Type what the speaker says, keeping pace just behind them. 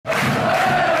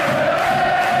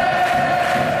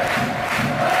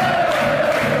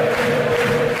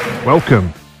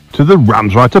Welcome to the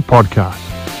Rams Writer Podcast.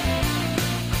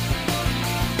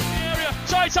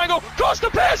 Tight angle, cross to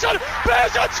Pearson!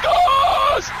 Pearson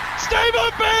scores!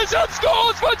 Stephen Pearson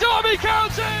scores for Derby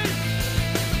County!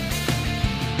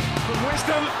 From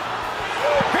Wisdom,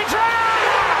 Peter!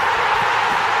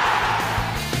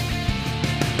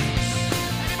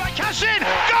 By Cashin,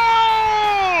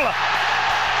 goal!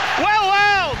 Well!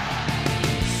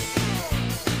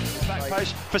 Back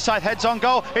post, Forsyth heads on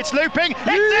goal, it's looping, it's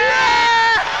there!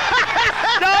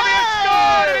 Derby has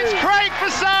scored, it's Craig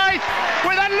Forsyth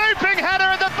with a looping header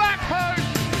at the back post.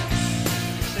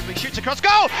 Sibley shoots across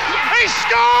goal, he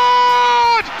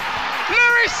scored!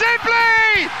 Louis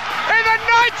Sibley in the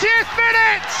 90th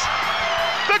minute!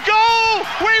 The goal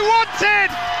we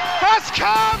wanted has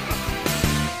come!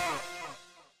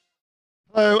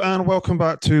 Hello and welcome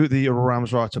back to the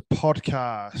Rams Writer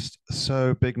Podcast.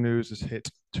 So big news has hit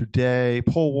today.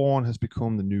 Paul Warne has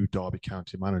become the new Derby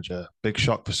County manager. Big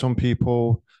shock for some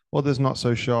people, others not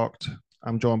so shocked.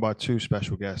 I'm joined by two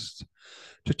special guests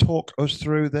to talk us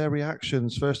through their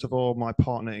reactions. First of all, my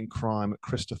partner in crime,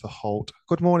 Christopher Holt.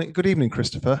 Good evening,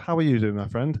 Christopher. How are you doing, my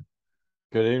friend?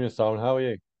 Good evening, Simon. How are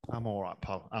you? I'm all right,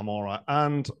 pal. I'm all right.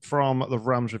 And from the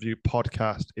Rams Review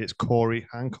podcast, it's Corey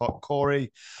Hancock.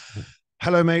 Corey,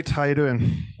 hello, mate. How you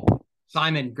doing?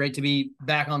 Simon, great to be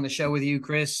back on the show with you,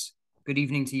 Chris. Good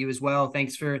evening to you as well.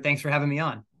 Thanks for having me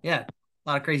on. Yeah, a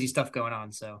lot of crazy stuff going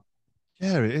on. So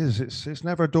yeah, it is. It's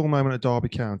never a dull moment at Derby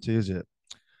County, is it?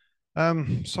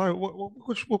 So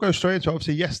we'll go straight into it.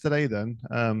 Obviously yesterday. Then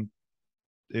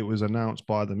it was announced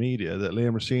by the media that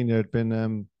Liam Rosenior had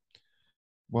been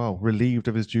relieved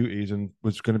of his duties and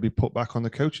was going to be put back on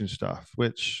the coaching staff,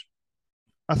 which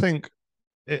I think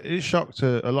it shocked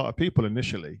a lot of people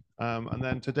initially. And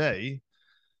then today,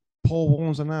 Paul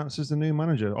Warne's announced as the new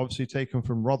manager, obviously taken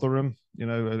from Rotherham,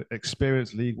 an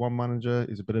experienced League One manager.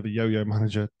 He's a bit of a yo-yo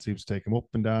manager, seems to take him up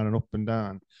and down and up and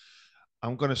down.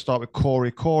 I'm going to start with Corey.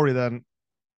 Corey, then,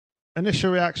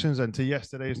 initial reactions then to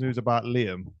yesterday's news about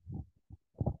Liam.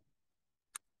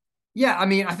 Yeah, I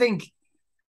mean, I think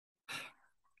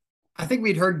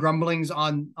we'd heard grumblings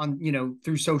on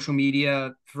through social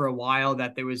media for a while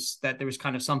that there was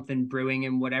kind of something brewing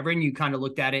and whatever, and you kind of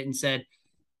looked at it and said,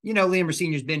 Liam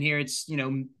Rosenior's been here. It's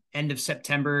end of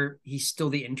September. He's still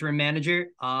the interim manager.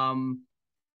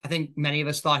 I think many of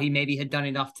us thought he maybe had done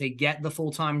enough to get the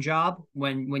full-time job.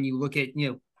 When you look at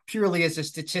purely as a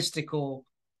statistical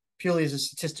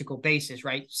basis,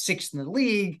 right? Sixth in the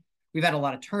league. We've had a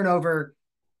lot of turnover.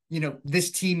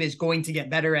 This team is going to get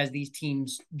better as these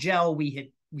teams gel. We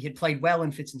had played well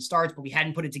in fits and starts, but we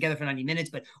hadn't put it together for 90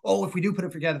 minutes. But if we do put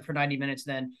it together for 90 minutes,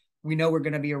 then we know we're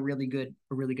going to be a really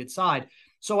good side.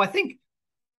 So I think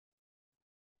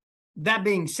that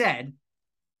being said,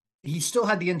 he still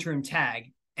had the interim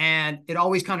tag, and it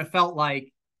always kind of felt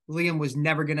like Liam was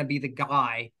never going to be the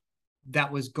guy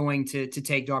that was going to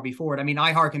take Derby forward. I mean,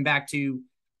 I harken back to,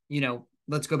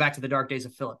 let's go back to the dark days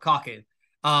of Philip Kaku.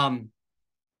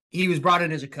 He was brought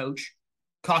in as a coach.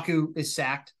 Kaku is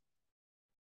sacked.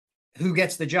 Who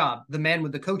gets the job? The man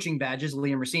with the coaching badges,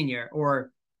 Liam Rosenior,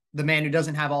 or the man who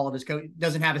doesn't have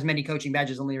doesn't have as many coaching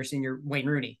badges as Liam Rosenior, Wayne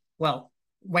Rooney. Well,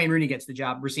 Wayne Rooney gets the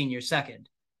job. Rosenior's second,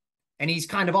 and he's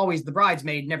kind of always the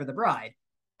bridesmaid, never the bride.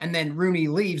 And then Rooney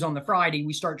leaves on the Friday.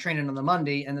 We start training on the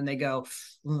Monday, and then they go,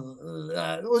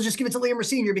 "We'll just give it to Liam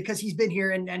Rosenior because he's been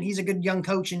here and he's a good young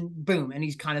coach." And boom, and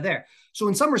he's kind of there. So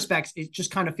in some respects, it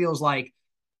just kind of feels like.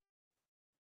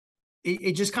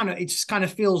 It just kind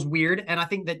of feels weird. And I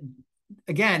think that,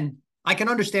 again, I can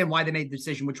understand why they made the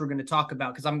decision, which we're going to talk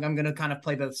about, because I'm going to kind of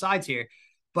play both sides here.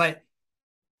 But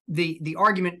the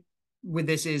argument with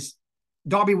this is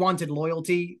Derby wanted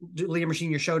loyalty. Liam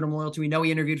Rosenior showed him loyalty. We know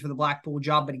he interviewed for the Blackpool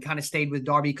job, but he kind of stayed with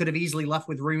Derby. He could have easily left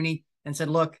with Rooney and said,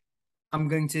 look, I'm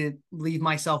going to leave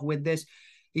myself with this.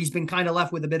 He's been kind of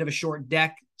left with a bit of a short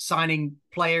deck signing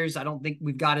players. I don't think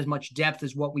we've got as much depth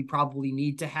as what we probably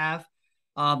need to have.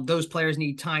 Those players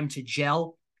need time to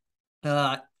gel.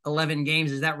 11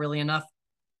 games, is that really enough?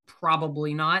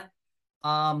 Probably not.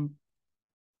 And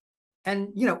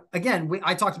again,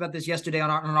 I talked about this yesterday on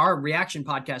our reaction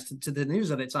podcast to the news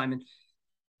of it, Simon.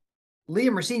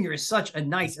 Liam Rosenior is such a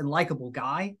nice and likable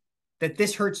guy that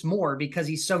this hurts more because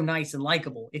he's so nice and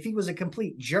likable. If he was a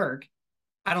complete jerk,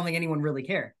 I don't think anyone really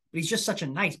cared. But he's just such a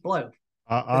nice bloke.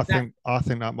 I think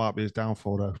that might be his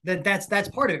downfall, though. That's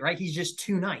part of it, right? He's just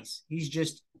too nice. He's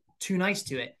just too nice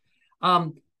to it.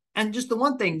 And just the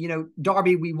one thing,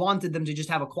 Derby, we wanted them to just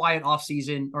have a quiet close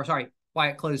season,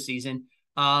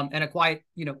 and a quiet,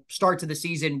 start to the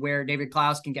season where David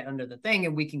Klaus can get under the thing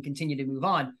and we can continue to move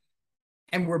on.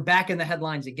 And we're back in the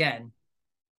headlines again.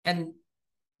 And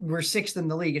we're sixth in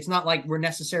the league. It's not like we're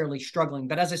necessarily struggling.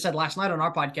 But as I said last night on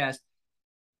our podcast,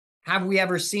 have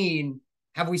we seen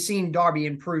Derby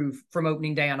improve from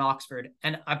opening day on Oxford?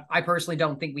 And I personally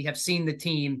don't think we have seen the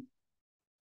team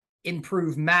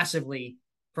improve massively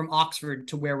from Oxford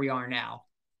to where we are now.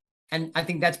 And I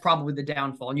think that's probably the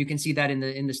downfall. And you can see that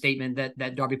in the statement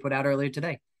that Derby put out earlier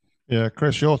today. Yeah,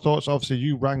 Chris, your thoughts? Obviously,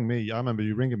 you rang me. I remember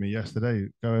you ringing me yesterday,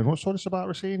 going, "What's all this about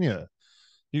Rosenior?"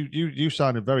 You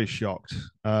sounded very shocked.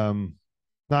 Now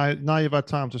you've had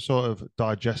time to sort of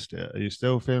digest it. Are you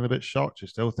still feeling a bit shocked? You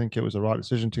still think it was the right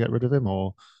decision to get rid of him,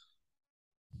 or?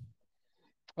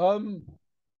 It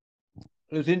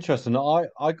was interesting.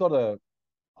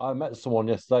 I met someone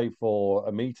yesterday for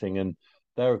a meeting, and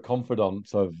they're a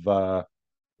confidant of the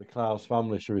Klaus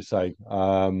family, shall we say,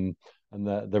 and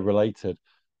they're related.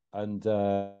 And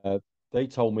they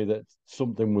told me that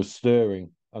something was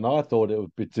stirring, and I thought it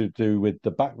would be to do with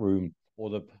the back room or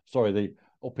the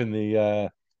up in the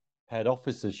head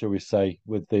offices, shall we say,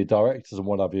 with the directors and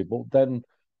what have you. But then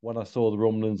when I saw the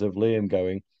rumblings of Liam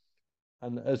going,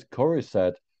 and as Corey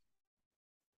said,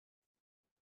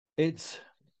 it's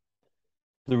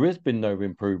there has been no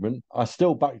improvement. I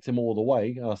still backed him all the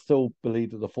way, and I still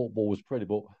believe that the football was pretty.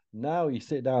 But now you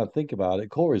sit down and think about it,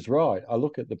 Corey's right. I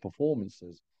look at the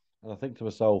performances, and I think to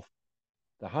myself,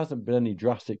 there hasn't been any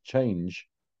drastic change.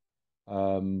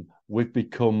 We've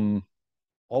become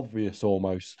obvious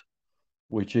almost,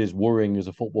 which is worrying as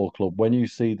a football club. When you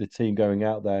see the team going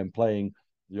out there and playing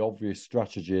the obvious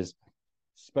strategies,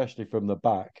 especially from the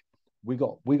back, we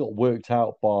got worked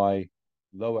out by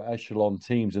lower echelon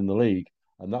teams in the league,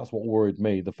 and that's what worried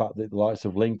me. The fact that the likes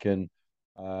of Lincoln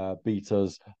beat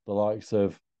us, the likes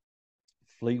of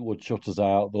Fleetwood shut us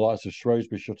out, the likes of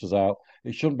Shrewsbury shut us out.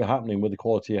 It shouldn't be happening with the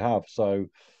quality you have. So,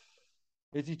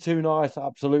 is he too nice?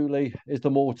 Absolutely. Is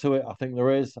there more to it? I think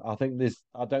there is. I don't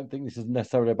think this is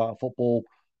necessarily about football.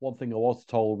 One thing I was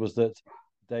told was that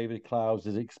David Clowes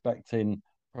is expecting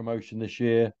promotion this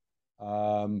year.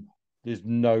 There's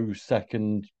no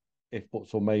second if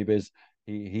buts or maybes.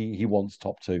 He wants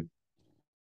top two.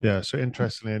 Yeah. So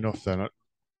interestingly enough, then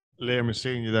Liam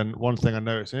Senior. Then one thing I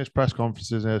noticed in his press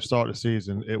conferences at the start of the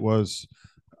season, it was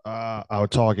our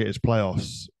target is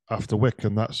playoffs. After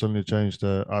Wycombe, that suddenly changed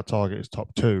to our target is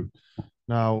top two.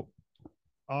 Now,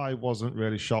 I wasn't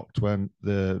really shocked when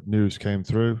the news came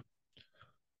through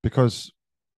because,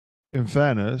 in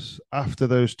fairness, after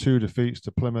those two defeats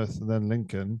to Plymouth and then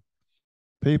Lincoln,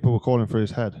 people were calling for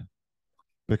his head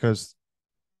because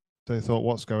they thought,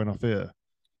 what's going off here?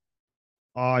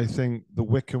 I think the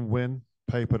Wycombe win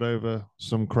papered over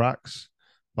some cracks.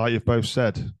 Like you've both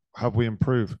said, have we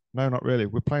improved? No, not really.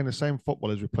 We're playing the same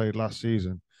football as we played last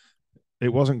season.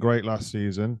 It wasn't great last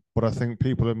season, but I think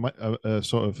people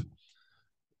sort of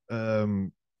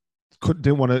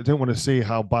didn't want to see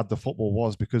how bad the football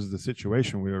was because of the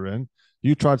situation we were in.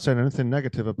 You tried saying anything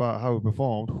negative about how we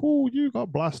performed. Oh, you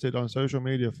got blasted on social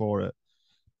media for it.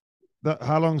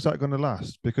 How long is that going to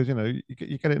last? Because you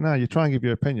get it now. You try and give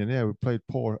your opinion. Yeah, we played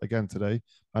poor again today,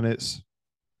 and it's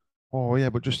yeah,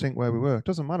 but just think where we were. It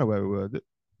doesn't matter where we were.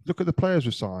 Look at the players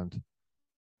we signed.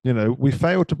 We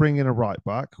failed to bring in a right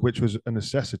back, which was a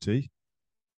necessity.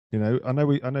 I know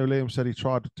Liam said he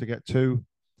tried to get two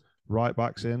right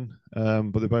backs in,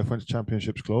 but they both went to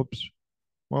championships clubs.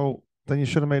 Well, then you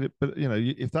should have made it. But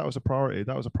if that was a priority,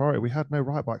 that was a priority. We had no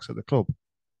right backs at the club,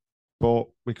 but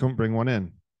we couldn't bring one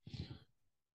in.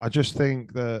 I just thought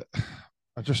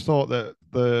that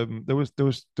there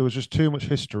was just too much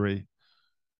history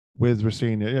with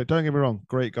Rosenior. Don't get me wrong,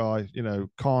 great guy.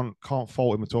 Can't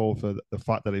fault him at all for the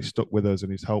fact that he stuck with us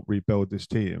and he's helped rebuild this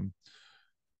team.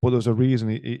 But there's a reason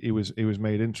he was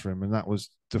made interim, and that was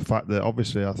the fact that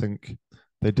obviously I think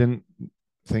they didn't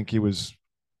think he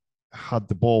had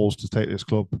the balls to take this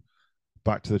club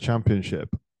back to the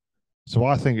championship. So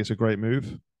I think it's a great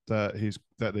move that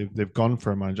they've gone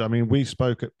for a manager. I mean, we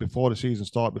spoke before the season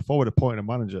started, before we'd appointed a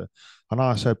manager, and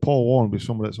I said Paul Warne would be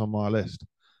someone that's on my list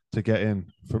to get in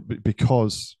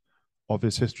because of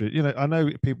his history. I know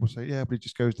people say, yeah, but he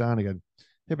just goes down again.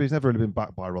 Yeah, but he's never really been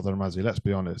backed by Rotherham, has he? Let's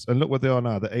be honest. And look where they are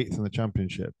now. They're eighth in the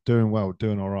championship, doing well,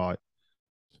 doing all right.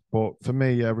 But for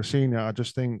me, Rosenior, I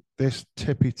just think this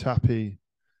tippy-tappy,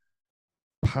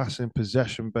 passing,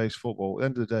 possession-based football, at the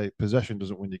end of the day, possession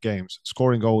doesn't win your games.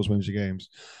 Scoring goals wins your games.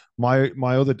 My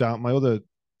other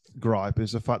gripe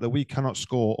is the fact that we cannot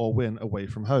score or win away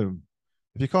from home.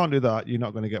 If you can't do that, you're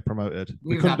not going to get promoted.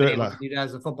 We couldn't do it to do that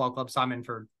as a football club, Simon,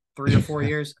 for 3 or 4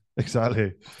 years.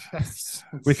 Exactly.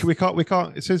 we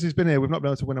can't. Since he's been here, we've not been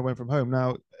able to win away from home.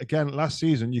 Now, again, last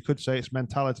season, you could say it's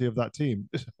mentality of that team.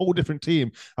 It's a whole different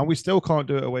team, and we still can't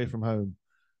do it away from home.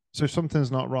 So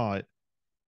something's not right.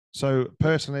 So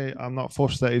personally, I'm not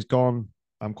fussed that he's gone.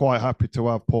 I'm quite happy to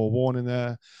have Paul Warne in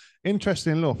there.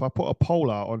 Interesting enough, I put a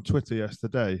poll out on Twitter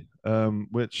yesterday,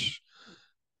 which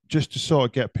just to sort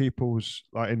of get people's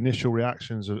like initial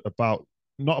reactions about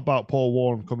not about Paul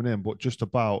Warne coming in, but just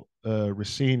about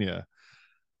Rosenior,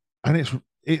 and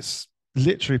it's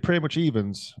literally pretty much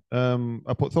evens.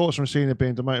 I put thoughts on Rosenior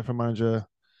being demoted from manager,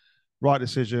 right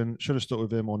decision, should have stuck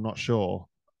with him or not sure.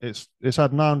 It's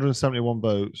had 971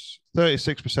 votes.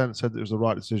 36% said it was the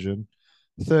right decision.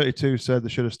 32 said they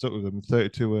should have stuck with him.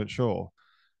 32 weren't sure.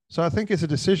 So I think it's a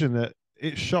decision that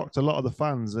it shocked a lot of the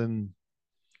fans, and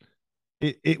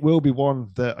it will be one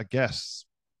that I guess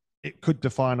it could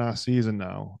define our season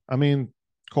now. I mean,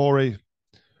 Corey,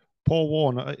 Paul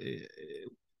Warne,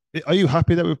 are you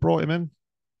happy that we've brought him in?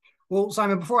 Well,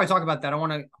 Simon, before I talk about that, I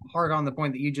want to hard on the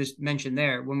point that you just mentioned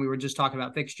there when we were just talking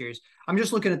about fixtures. I'm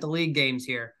just looking at the league games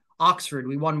here. Oxford,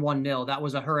 we won 1-0. That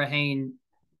was a hurricane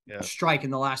strike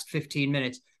in the last 15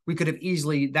 minutes. We could have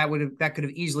easily that could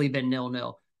have easily been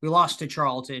 0-0. We lost to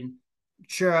Charlton.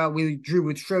 Sure, we drew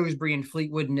with Shrewsbury and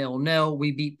Fleetwood 0-0.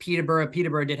 We beat Peterborough.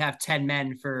 Peterborough did have 10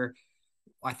 men for,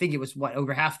 I think it was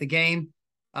over half the game.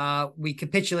 We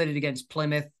capitulated against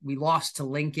Plymouth. We lost to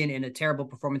Lincoln in a terrible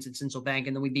performance at Sincil Bank,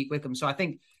 and then we beat Wickham. So I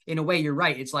think in a way you're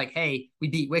right. It's like, hey, we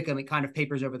beat Wickham. It kind of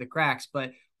papers over the cracks.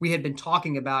 But we had been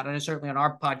talking about, and certainly on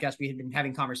our podcast, we had been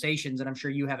having conversations, and I'm sure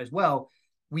you have as well.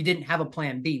 We didn't have a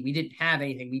plan B. We didn't have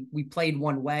anything. We played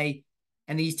one way,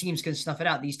 and these teams can snuff it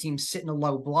out. These teams sit in a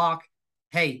low block.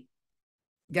 Hey,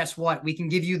 guess what? We can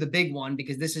give you the big one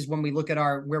because this is when we look at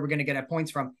where we're going to get our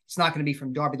points from. It's not going to be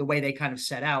from Derby the way they kind of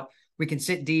set out. We can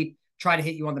sit deep, try to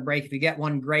hit you on the break. If you get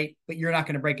one, great, but you're not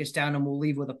going to break us down and we'll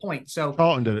leave with a point. So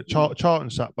Charlton did it. Charlton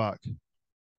sat back.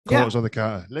 Caught us on the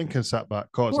counter. Lincoln sat back.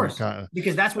 Caught us on the counter.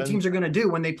 Because that's what teams are going to do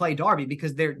when they play Derby,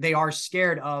 because they are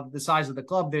scared of the size of the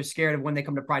club. They're scared of when they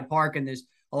come to Pride Park, and there's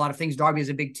a lot of things. Derby is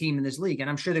a big team in this league, and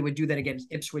I'm sure they would do that against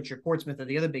Ipswich or Portsmouth or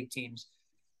the other big teams.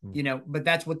 But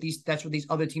that's what these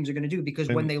other teams are going to do, because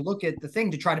when they look at the thing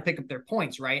to try to pick up their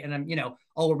points, right? And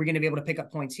are we going to be able to pick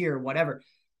up points here or whatever?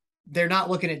 They're not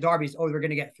looking at Derby's, we're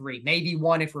going to get 3, maybe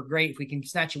 1 if we're great. If we can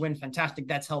snatch a win, fantastic.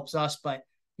 That helps us. But,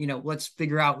 let's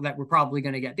figure out that we're probably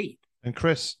going to get beat. And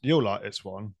Chris, you'll like this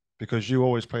one because you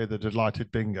always play the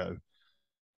delighted bingo.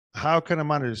 How can a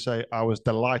manager say, I was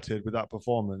delighted with that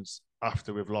performance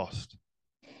after we've lost?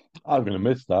 I'm going to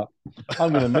miss that.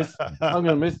 I'm going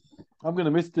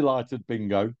to miss delighted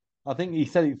bingo. I think he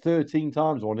said it 13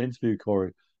 times on an interview,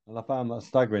 Corey, and I found that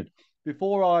staggering.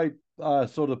 Before I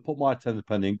sort of put my 10th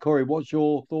penny in, Corey, what's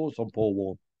your thoughts on Paul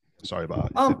Warne? Sorry about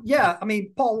it. Yeah, I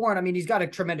mean, Paul Warne, he's got a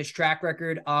tremendous track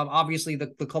record. Obviously, the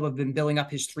club have been building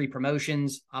up his 3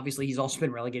 promotions. Obviously, he's also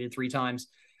been relegated 3 times.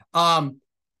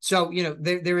 So,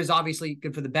 there is obviously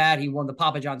good for the bad. He won the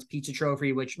Papa John's Pizza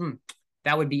Trophy, which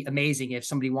that would be amazing if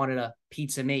somebody wanted a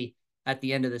pizza me at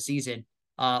the end of the season,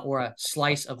 or a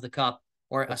slice of the cup,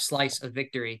 or a slice of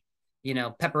victory.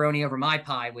 Pepperoni over my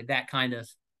pie with that kind of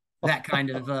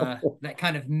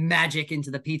magic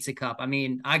into the pizza cup.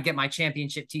 I'd get my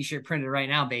championship T-shirt printed right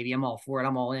now, baby. I'm all for it.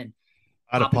 I'm all in.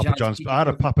 I had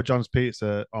a Papa John's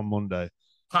pizza on Monday.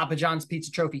 Papa John's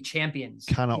Pizza Trophy champions.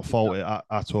 Cannot fault it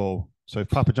at all. So if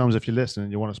Papa John's, if you're listening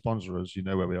and you want to sponsor us, you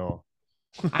know where we are.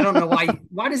 I don't know why.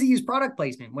 Why does he use product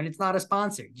placement when it's not a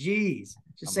sponsor? Jeez,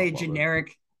 just say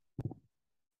generic.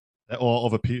 Or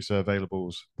other pizza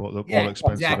availables, but they're all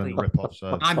expensive and rip off.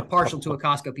 So I'm partial to a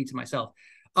Costco pizza myself.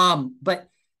 But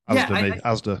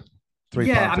Asda,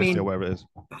 £3.50 or wherever it is.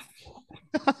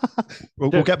 we'll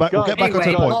get back. We'll get back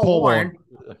onto the point. Paul Warne.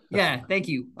 Yeah, thank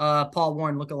you, Paul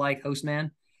Warne, lookalike host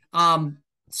man. Paul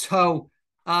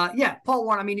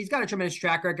Warne. He's got a tremendous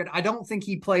track record. I don't think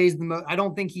he plays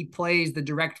the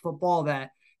direct football that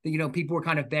people were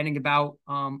kind of banning about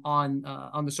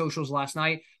on the socials last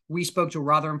night. We spoke to a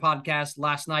Rotherham podcast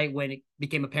last night when it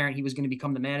became apparent he was going to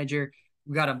become the manager.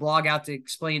 We got a blog out to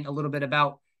explain a little bit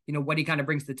about, what he kind of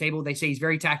brings to the table. They say he's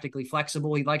very tactically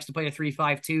flexible. He likes to play a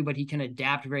 3-5-2, but he can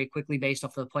adapt very quickly based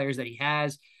off the players that he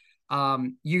has.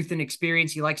 Youth and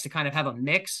experience, he likes to kind of have a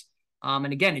mix.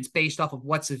 And again, it's based off of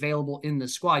what's available in the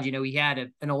squad. He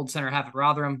had an old center half at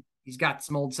Rotherham. He's got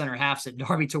some old center halves at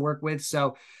Derby to work with.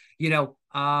 So, and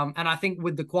I think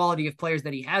with the quality of players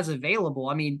that he has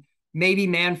available, maybe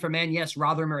man for man, yes,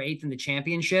 Rotherham are 8th in the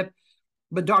championship,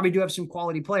 but Derby do have some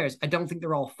quality players. I don't think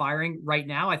they're all firing right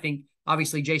now. I think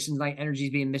obviously Jason Knight energy is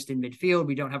being missed in midfield.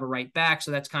 We don't have a right back,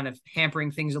 so that's kind of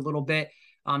hampering things a little bit.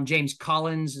 James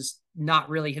Collins has not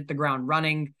really hit the ground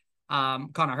running.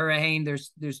 Connor Hurricane,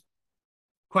 there's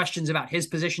questions about his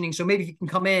positioning. So maybe if you can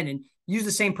come in and use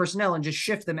the same personnel and just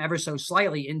shift them ever so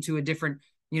slightly into a different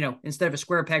instead of a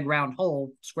square peg, round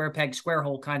hole, square peg, square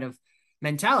hole kind of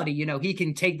mentality, he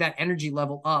can take that energy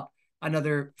level up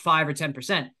another 5 or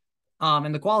 10%.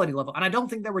 And the quality level. And I don't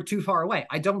think that we're too far away.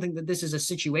 I don't think that this is a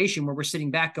situation where we're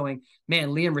sitting back going, man,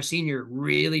 Liam Rossinier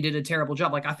really did a terrible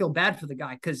job. Like, I feel bad for the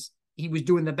guy because he was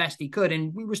doing the best he could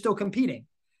and we were still competing.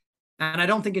 And I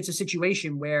don't think it's a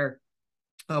situation where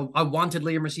I wanted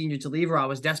Liam Rossinier to leave or I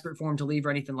was desperate for him to leave or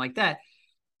anything like that.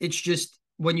 It's just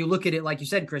when you look at it, like you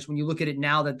said, Chris, when you look at it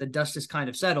now that the dust is kind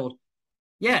of settled,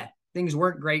 yeah, things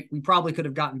weren't great. We probably could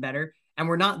have gotten better. And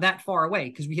we're not that far away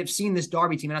because we have seen this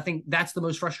Derby team. And I think that's the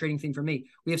most frustrating thing for me.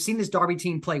 We have seen this Derby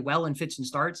team play well in fits and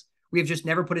starts. We have just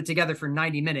never put it together for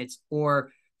 90 minutes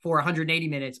or for 180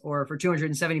 minutes or for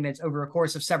 270 minutes over a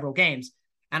course of several games.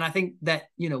 And I think that,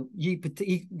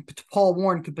 Paul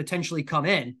Warne could potentially come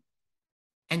in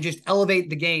and just elevate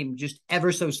the game just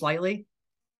ever so slightly,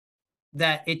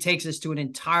 that it takes us to an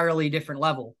entirely different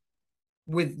level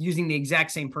with using the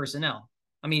exact same personnel.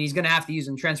 I mean, he's going to have to use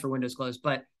them, transfer windows closed,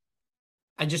 but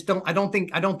I don't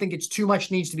think it's too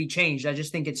much needs to be changed. I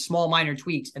just think it's small, minor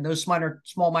tweaks, and those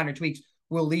small, minor tweaks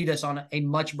will lead us on a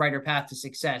much brighter path to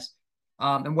success.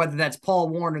 And whether that's Paul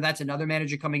Warne or that's another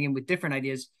manager coming in with different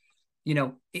ideas,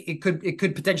 it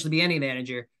could potentially be any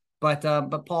manager, but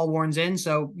Paul Warne's in.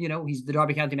 So, he's the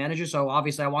Derby County manager. So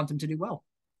obviously I want him to do well.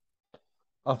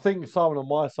 I think, Simon, on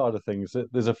my side of things,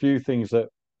 there's a few things that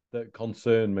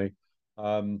concern me.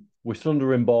 We're still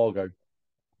under embargo.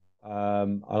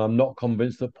 And I'm not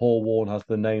convinced that Paul Warne has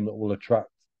the name that will attract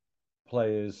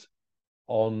players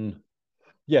on.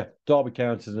 Yeah, Derby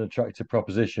County is an attractive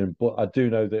proposition, but I do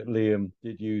know that Liam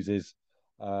did use his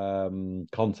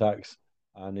contacts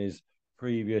and his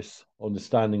previous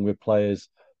understanding with players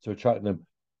to attract them.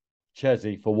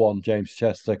 Chesney, for one, James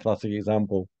Chester, classic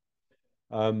example.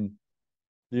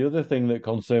 The other thing that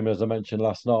concerned me, as I mentioned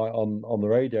last night on the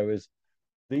radio, is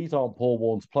these aren't Paul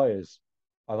Warne's players.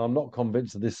 And I'm not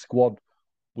convinced that this squad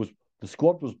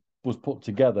was put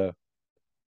together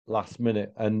last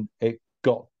minute and it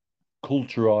got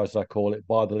culturized, I call it,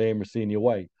 by the Liam Rossinier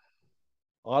way.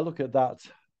 I look at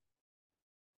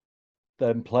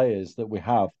them players that we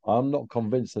have. I'm not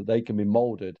convinced that they can be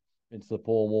molded into the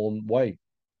Paul Warne way.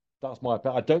 That's my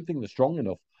opinion. I don't think they're strong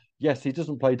enough. Yes, he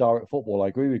doesn't play direct football. I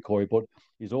agree with Corey, but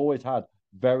he's always had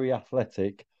very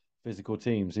athletic, physical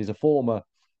teams. He's a former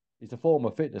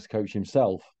fitness coach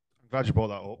himself. I'm glad you brought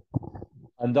that up.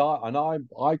 And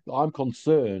I'm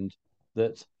concerned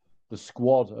that the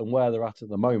squad and where they're at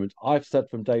the moment. I've said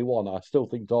from day one, I still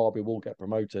think Derby will get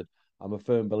promoted. I'm a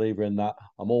firm believer in that.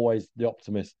 I'm always the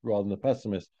optimist rather than the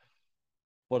pessimist.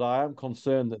 But I am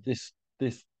concerned that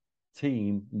this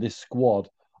team, this squad,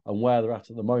 and where they're at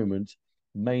the moment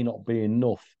may not be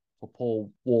enough for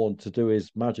Paul Warne to do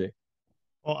his magic.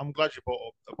 Well, I'm glad you brought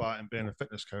up about him being a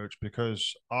fitness coach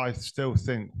because I still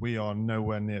think we are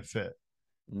nowhere near fit.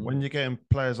 When you're getting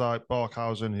players like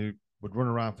Barkhausen who would run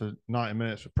around for 90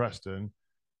 minutes for Preston,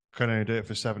 can only do it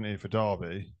for 70 for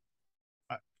Derby.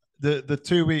 The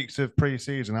 2 weeks of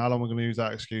pre-season, how long are we going to use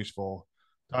that excuse for?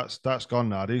 That's gone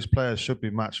now. These players should be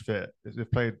match fit.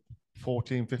 They've played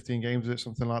 14, 15 games, is it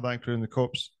something like that, including the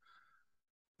Cups?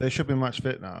 They should be match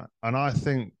fit now. And I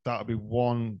think that would be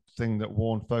one thing that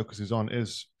Warne focuses on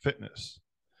is fitness.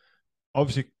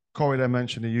 Obviously, Corey then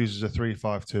mentioned he uses a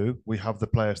 3-5-2. We have the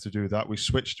players to do that. We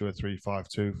switched to a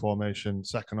 3-5-2 formation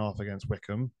second half against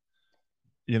Wycombe.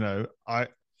 I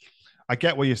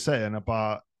get what you're saying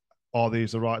about are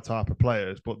these the right type of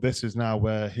players, but this is now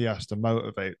where he has to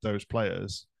motivate those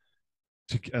players.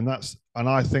 And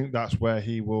I think that's where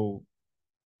he will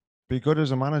be good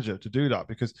as a manager to do that,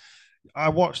 because I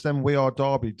watched them We Are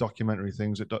Derby documentary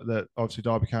things that obviously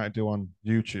Derby County do on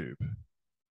YouTube.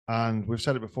 And we've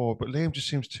said it before, but Liam just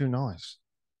seems too nice.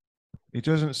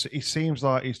 He seems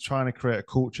like he's trying to create a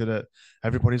culture that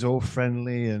everybody's all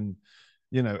friendly and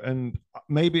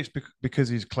maybe it's because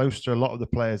he's close to a lot of the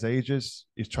players' ages.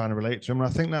 He's trying to relate to them. And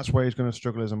I think that's where he's going to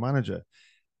struggle as a manager,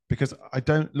 because I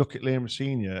don't look at Liam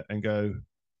Rossinier and go,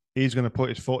 he's going to put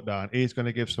his foot down. He's going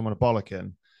to give someone a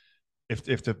bollocking if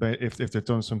they've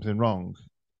done something wrong.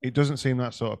 It doesn't seem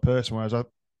that sort of person. Whereas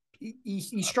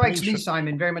he strikes me,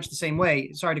 Simon, very much the same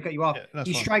way. Sorry to cut you off. Yeah,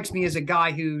 he strikes me as a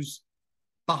guy who's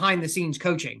behind the scenes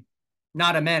coaching,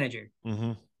 not a manager.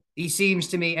 Mm-hmm. He seems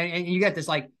to me, and you get this,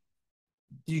 like,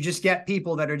 you just get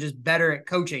people that are just better at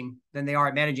coaching than they are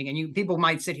at managing. And people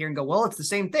might sit here and go, well, it's the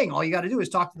same thing. All you got to do is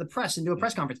talk to the press and do a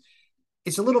press conference.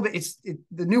 It's a little bit,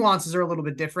 the nuances are a little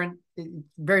bit different.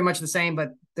 Very much the same,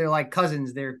 but they're like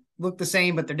cousins. They look the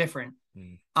same, but they're different.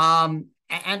 And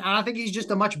I think he's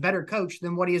just a much better coach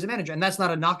than what he is a manager. And that's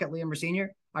not a knock at Liam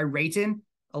Rossinier. I rate him.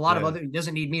 A lot of other, he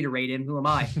doesn't need me to rate him. Who am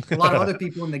I? A lot of other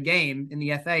people in the game, in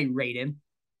the FA, rate him,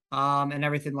 and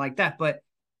everything like that. But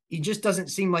he just doesn't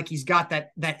seem like he's got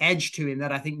that edge to him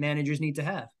that I think managers need to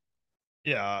have.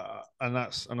 Yeah, and I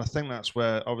think that's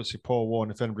where obviously Paul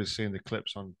Warne, if anybody's seen the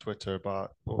clips on Twitter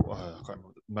about, I can't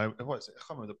remember what is it? I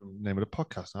can't remember the name of the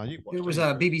podcast now. It was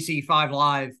a BBC 5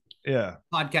 Live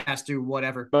podcast or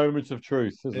whatever. Moments of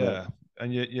truth, isn't it? Yeah.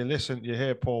 And you listen, you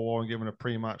hear Paul Warne giving a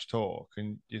pre-match talk,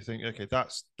 and you think, okay,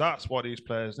 that's what these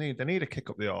players need. They need a kick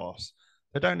up the arse.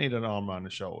 They don't need an arm around the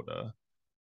shoulder.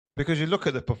 Because you look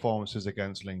at the performances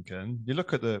against Lincoln, you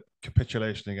look at the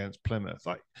capitulation against Plymouth.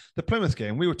 Like the Plymouth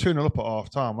game, we were 2-0 up at half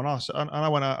time. When I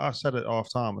said at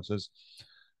half time, I says,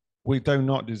 we do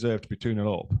not deserve to be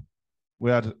 2-0 up. We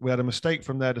had a mistake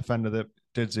from their defender that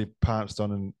Didsey pounced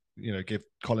on and give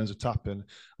Collins a tap in, and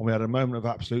we had a moment of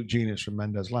absolute genius from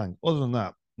Mendes Lang. Other than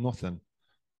that, nothing.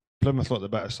 Plymouth looked the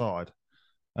better side.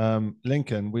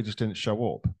 Lincoln, we just didn't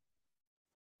show up.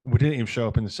 We didn't even show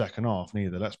up in the second half,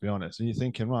 neither. Let's be honest. And you're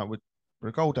thinking, right, we're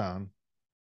a goal down.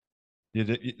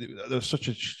 There was such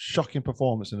a shocking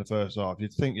performance in the first half.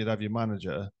 You'd think you'd have your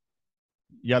manager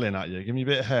yelling at you, giving you a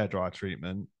bit of hairdryer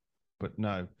treatment, but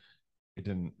no, he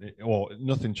didn't.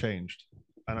 Nothing changed.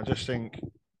 And I just think,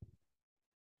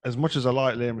 as much as I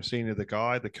like Liam Rossini, the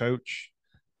guy, the coach,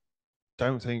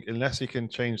 don't think, unless he can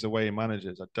change the way he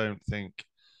manages, I don't think.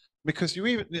 Because you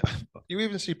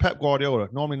even see Pep Guardiola,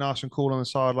 normally nice and cool on the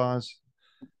sidelines,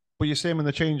 but you see him in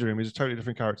the changing room, he's a totally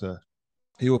different character.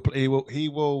 He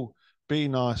will be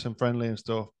nice and friendly and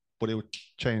stuff, but he would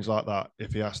change like that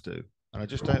if he has to. And I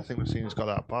just don't think Rossini's got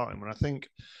that about him. And I think,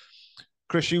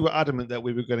 Chris, you were adamant that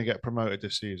we were going to get promoted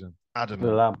this season.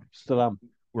 Adamant. Still am.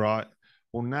 Right.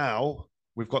 Well, now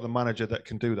we've got the manager that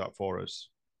can do that for us.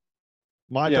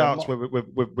 My doubts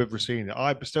with Rossini.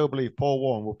 I still believe Paul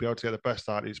Warne will be able to get the best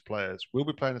out of these players. We'll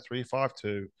be playing a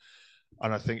 3-5-2,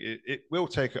 and I think it will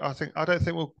take. I don't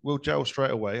think we'll gel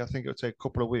straight away. I think it'll take a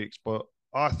couple of weeks. But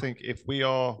I think if we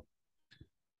are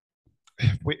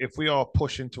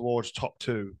pushing towards top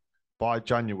 2 by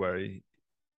January,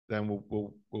 then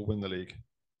we'll win the league.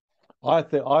 I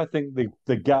think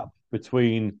the gap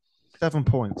between 7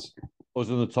 points us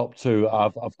in the top 2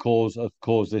 have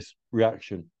caused this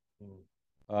reaction.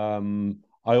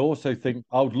 I also think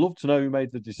I would love to know who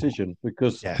made the decision,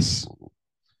 because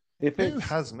who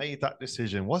has made that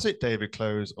decision? Was it David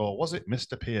Close or was it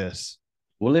Mr. Pearce?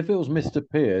 Well, if it was Mr.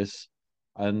 Pearce,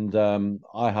 and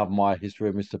I have my history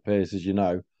of Mr. Pearce, as you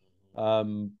know, I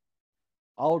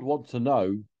would want to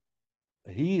know.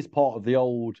 He is part of the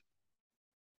old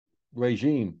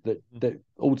regime that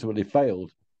ultimately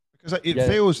failed. Because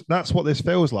feels that's what this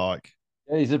feels like.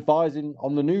 Yeah, he's advising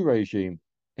on the new regime.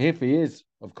 If he is,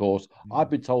 of course, I've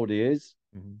been told he is.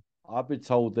 Mm-hmm. I've been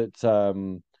told that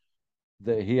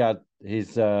that he had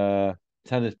his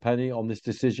tennis penny on this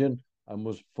decision and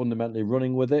was fundamentally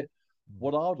running with it. Mm-hmm.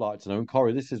 What I would like to know, and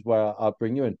Corey, this is where I'd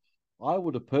bring you in. I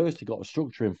would have personally got a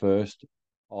structure in first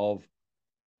of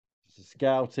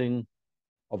scouting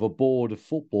of a board of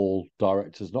football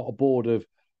directors, not a board of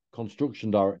construction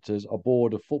directors, a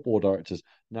board of football directors.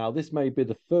 Now, this may be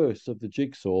the first of the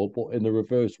jigsaw, but in the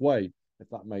reverse way, if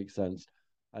that makes sense.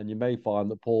 And you may find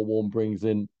that Paul Warne brings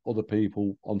in other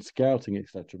people on scouting,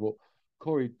 etc. But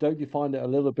Corey, don't you find it a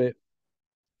little bit?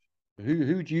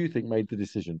 Who do you think made the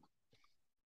decision?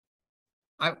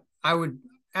 I would,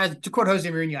 as to quote Jose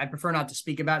Mourinho, I prefer not to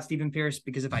speak about Stephen Pearce,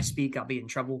 because if I speak, I'll be in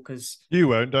trouble. Because you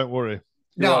won't. Don't worry.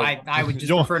 No, I would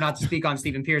just prefer not to speak on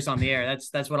Stephen Pearce on the air.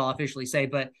 That's what I'll officially say.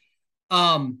 But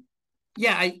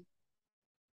yeah,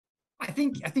 I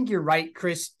think you're right,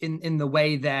 Chris, in the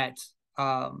way that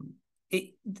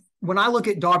when I look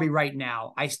at Derby right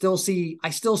now, I still see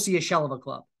a shell of a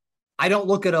club. I don't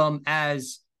look at them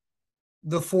as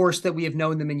the force that we have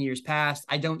known them in years past.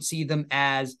 I don't see them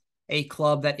as a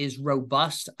club that is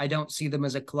robust. I don't see them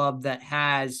as a club that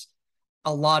has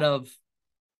a lot of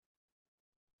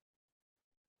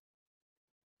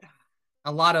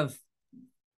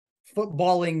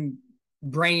footballing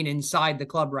brain inside the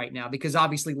club right now, because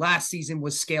obviously last season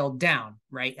was scaled down,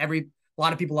 right? A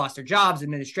lot of people lost their jobs,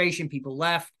 administration, people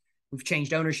left. We've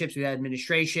changed ownerships. We've had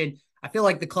administration. I feel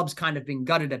like the club's kind of been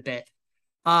gutted a bit.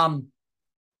 And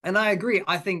I agree.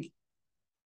 I think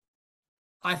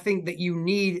that you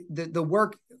need the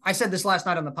work. I said this last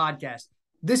night on the podcast.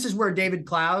 This is where David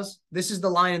Clowes, this is the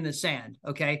line in the sand.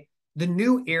 Okay. The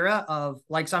new era of,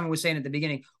 like Simon was saying at the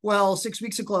beginning, well, 6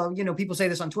 weeks ago, people say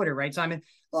this on Twitter, right, Simon?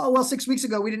 Oh, well, 6 weeks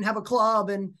ago, we didn't have a club.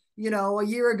 And, a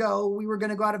year ago, we were going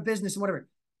to go out of business and whatever.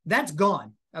 That's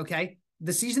gone. Okay.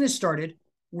 The season has started.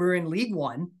 We're in League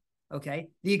One. Okay.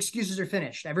 The excuses are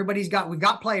finished. We've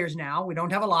got players now. We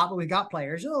don't have a lot, but we've got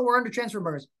players. Oh, we're under transfer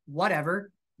burdens.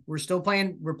 Whatever. We're still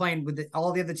playing. We're playing with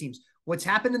all the other teams. What's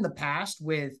happened in the past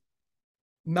with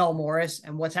Mel Morris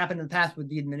and what's happened in the past with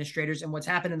the administrators and what's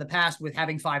happened in the past with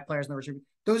having 5 players in the reserve,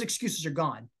 those excuses are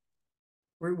gone.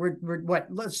 We're what?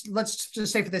 Let's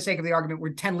just say for the sake of the argument,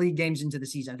 we're 10 league games into the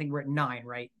season. I think we're at 9,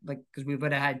 right? Like, because we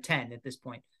would have had 10 at this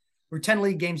point. We're 10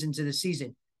 league games into the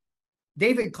season.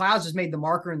 David Clowes has made the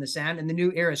marker in the sand, and the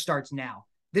new era starts now.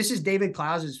 This is David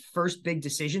Clowes' first big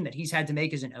decision that he's had to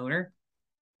make as an owner.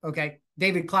 Okay.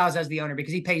 David Clowes as the owner,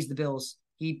 because he pays the bills.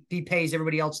 He pays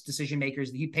everybody else decision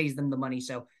makers. He pays them the money.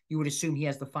 So you would assume he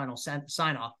has the final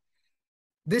sign off.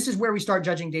 This is where we start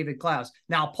judging David Clowes.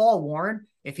 Now, Paul Warne,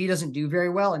 if he doesn't do very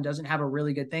well and doesn't have a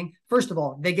really good thing, first of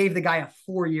all, they gave the guy a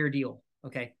 4-year deal.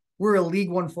 Okay. We're a League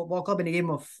One football club and they gave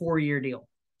him a 4-year deal.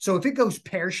 So if it goes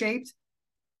pear-shaped,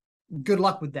 good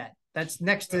luck with that. That's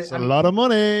next to a lot of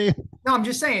money. No, I'm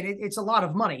just saying it's a lot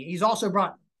of money. He's also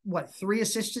brought 3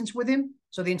 assistants with him.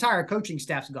 So the entire coaching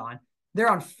staff's gone. They're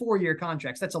on 4-year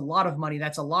contracts. That's a lot of money.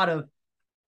 That's a lot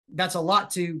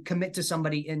to commit to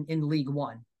somebody in League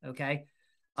One. Okay.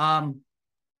 But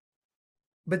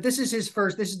this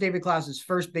is David Clowes'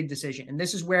 first big decision. And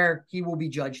this is where he will be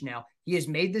judged now. He has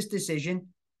made this decision.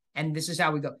 And this is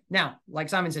how we go. Now, like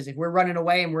Simon says, if we're running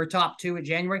away and we're top 2 at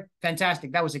January,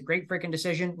 fantastic. That was a great freaking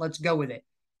decision. Let's go with it.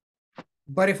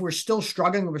 But if we're still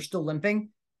struggling, we're still limping,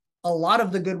 a lot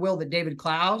of the goodwill that David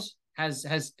Clowes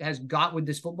has got with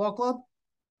this football club,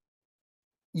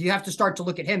 you have to start to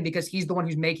look at him because he's the one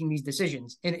who's making these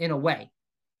decisions in a way.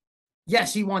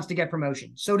 Yes, he wants to get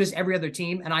promotion. So does every other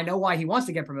team. And I know why he wants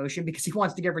to get promotion, because he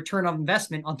wants to get return on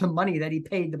investment on the money that he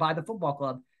paid to buy the football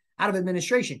club out of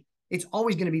administration. It's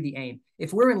always going to be the aim.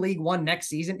 If we're in League One next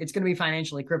season, it's going to be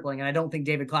financially crippling. And I don't think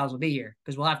David Clowes will be here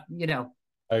because we'll have,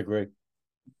 I agree.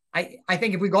 I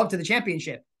think if we go up to the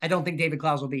championship, I don't think David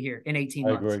Clowes will be here in 18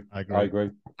 months. I agree.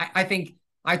 I think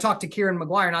I talked to Kieran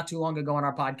Maguire not too long ago on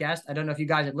our podcast. I don't know if you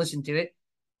guys had listened to it,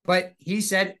 but he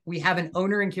said we have an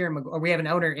owner in Kieran Maguire, or we have an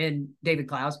owner in David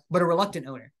Clowes, but a reluctant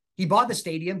owner. He bought the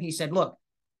stadium. He said, look,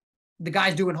 the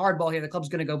guy's doing hardball here. The club's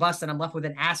going to go bust, and I'm left with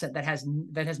an asset that has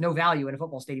no value in a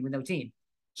football stadium with no team.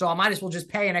 So I might as well just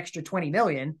pay an extra $20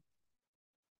 million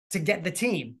to get the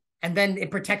team, and then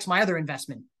it protects my other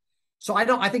investment. So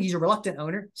I think he's a reluctant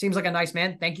owner. Seems like a nice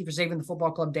man. Thank you for saving the football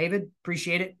club, David.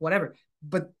 Appreciate it. Whatever.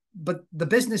 But the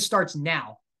business starts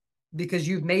now because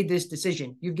you've made this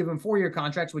decision. You've given 4-year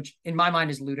contracts, which in my mind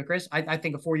is ludicrous. I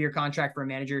think a 4-year contract for a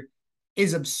manager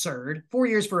is absurd. 4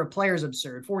 years for a player is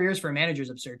absurd. 4 years for a manager is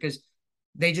absurd because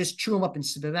they just chew them up and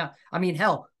spit them out. I mean,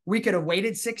 hell, we could have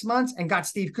waited 6 months and got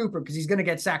Steve Cooper because he's going to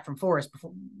get sacked from Forest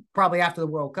probably after the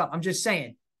World Cup. I'm just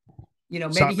saying,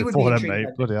 maybe sacked he would be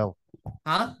intrigued. Bloody hell.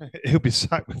 Huh? He'll be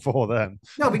sacked before then.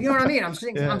 No, but you know what I mean? I'm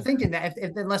thinking that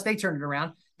if unless they turn it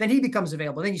around, then he becomes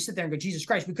available. Then you sit there and go, Jesus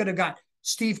Christ, we could have got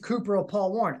Steve Cooper or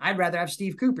Paul Warne. I'd rather have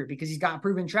Steve Cooper because he's got a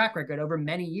proven track record over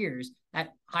many years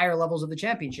at higher levels of the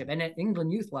championship and at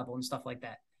England youth level and stuff like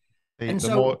that.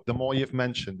 The more you've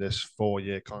mentioned this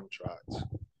 4-year contract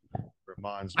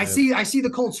reminds me. I see the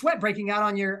cold sweat breaking out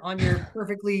on your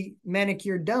perfectly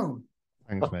manicured dome.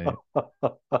 Thanks, mate.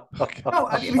 Okay. No,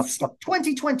 I mean, it's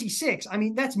 2026. I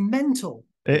mean, that's mental.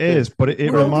 It is, but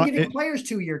it reminds giving players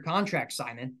 2-year contracts,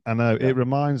 Simon. I know. It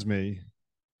reminds me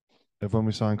of when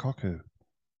we signed Koku,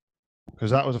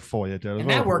 because that was a 4-year deal. And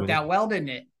that worked out well, didn't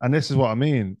it? And this is what I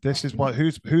mean. This is why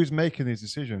who's making these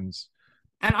decisions.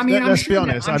 And I mean, let's be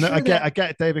honest. I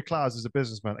get David Clowes as a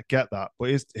businessman. I get that, but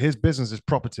his business is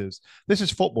properties. This is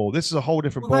football. This is a whole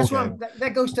different ballgame.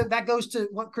 That goes to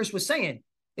what Chris was saying.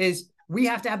 Is we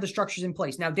have to have the structures in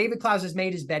place. Now, David Clowes has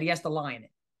made his bed. He has to lie in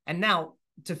it. And now,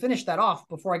 to finish that off,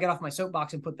 before I get off my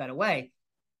soapbox and put that away,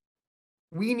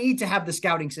 we need to have the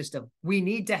scouting system. We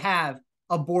need to have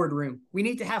a boardroom. We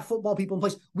need to have football people in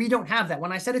place. We don't have that.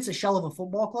 When I said it's a shell of a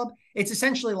football club, it's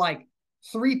essentially like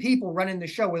 3 people running the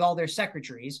show with all their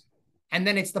secretaries, and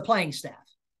then it's the playing staff.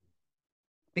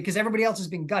 Because everybody else has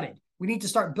been gutted. We need to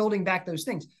start building back those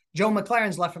things. Joe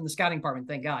McLaren's left from the scouting department,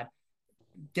 thank God.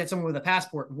 Get someone with a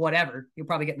passport, whatever. He'll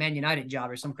probably get Man United job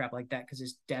or some crap like that because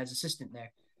his dad's assistant there.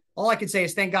 All I could say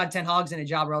is thank God Ten Hag's in a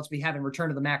job or else we having Return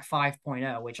to the Mac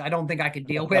 5.0, which I don't think I could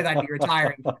deal with. I'd be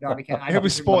retiring from Derby County. He'll be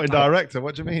sporting director.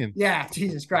 What do you mean? Yeah,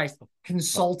 Jesus Christ.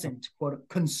 Consultant, quote,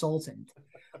 consultant.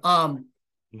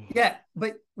 Yeah,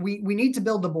 but we need to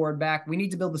build the board back. We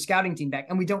need to build the scouting team back,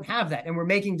 and we don't have that. And we're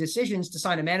making decisions to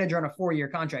sign a manager on a 4-year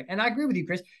contract. And I agree with you,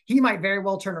 Chris. He might very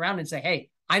well turn around and say, hey,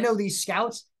 I know these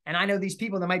scouts and I know these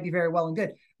people that might be very well and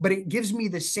good, but it gives me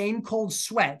the same cold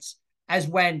sweats as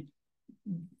when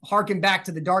harken back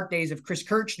to the dark days of Chris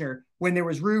Kirchner when there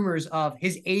was rumors of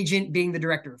his agent being the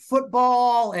director of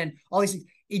football and all these things.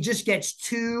 It just gets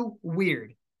too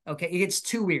weird. Okay. It gets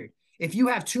too weird. If you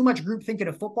have too much groupthink at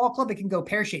a football club, it can go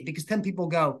pear-shaped because then people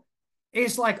go,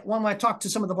 it's like when I talked to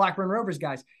some of the Blackburn Rovers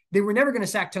guys, they were never going to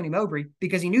sack Tony Mowbray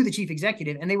because he knew the chief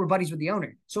executive and they were buddies with the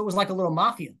owner. So it was like a little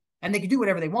mafia and they could do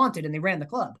whatever they wanted and they ran the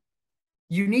club.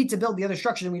 You need to build the other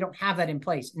structure, and we don't have that in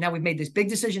place. Now we've made this big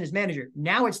decision as manager.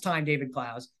 Now it's time, David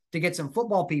Clowes, to get some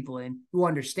football people in who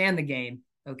understand the game,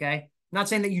 okay? I'm not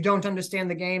saying that you don't understand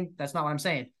the game. That's not what I'm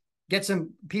saying. Get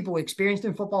some people experienced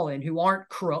in football in who aren't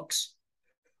crooks.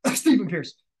 Stephen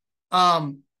Pierce,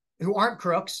 who aren't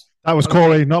crooks. That was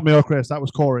Corey, not me or Chris. That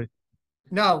was Corey.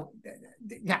 No,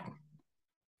 yeah.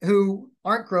 Who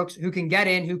aren't crooks, who can get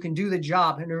in, who can do the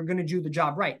job, and are going to do the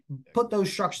job right. Put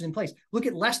those structures in place. Look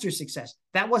at Leicester's success.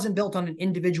 That wasn't built on an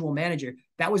individual manager.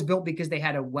 That was built because they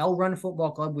had a well-run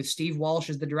football club with Steve Walsh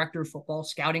as the director of football,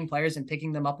 scouting players and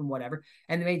picking them up and whatever,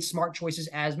 and they made smart choices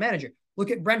as manager.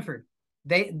 Look at Brentford.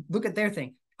 They look at their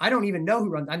thing. I don't even know who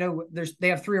runs. I know they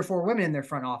have 3 or 4 women in their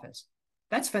front office.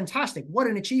 That's fantastic. What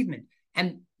an achievement.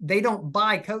 And they don't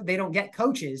they don't get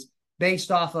coaches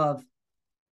based off of,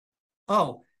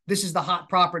 oh, this is the hot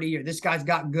property, or this guy's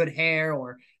got good hair,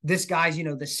 or this guy's,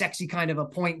 the sexy kind of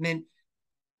appointment.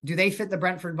 Do they fit the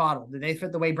Brentford model? Do they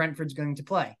fit the way Brentford's going to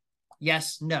play?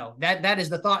 Yes, no. That is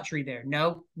the thought tree there.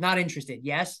 No, not interested.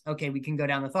 Yes. Okay, we can go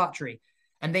down the thought tree.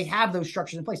 And they have those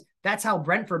structures in place. That's how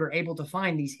Brentford are able to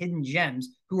find these hidden gems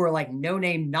who are like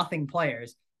no-name, nothing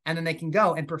players. And then they can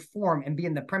go and perform and be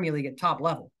in the Premier League at top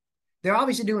level. They're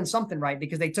obviously doing something right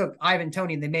because they took Ivan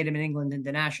Toney and they made him an England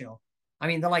international. I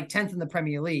mean, they're like 10th in the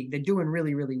Premier League. They're doing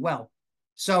really, really well.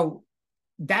 So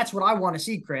that's what I want to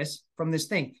see, Chris, from this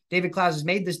thing. David Clowes has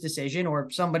made this decision, or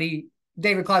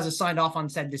David Clowes has signed off on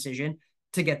said decision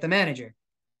to get the manager.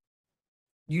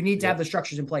 You need to have the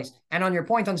structures in place. And on your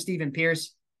point on Stephen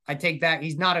Pierce, I take that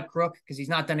he's not a crook because he's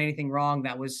not done anything wrong.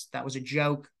 That was a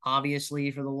joke,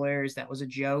 obviously, for the lawyers. That was a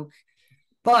joke.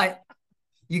 But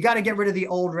you got to get rid of the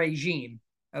old regime,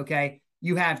 okay?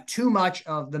 You have too much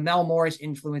of the Mel Morris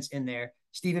influence in there.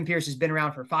 Stephen Pierce has been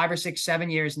around for 5 or 6, 7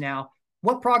 years now.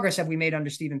 What progress have we made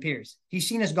under Stephen Pierce? He's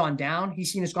seen us gone down.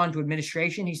 He's seen us gone to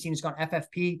administration. He's seen us gone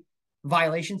FFP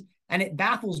violations. And it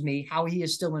baffles me how he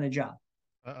is still in a job.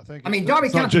 I mean, Derby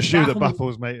County. Not just you that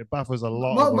baffles me. It baffles a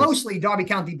lot. Mostly Derby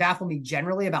County baffle me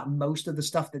generally about most of the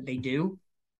stuff that they do.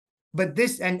 But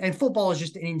this and football is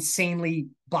just an insanely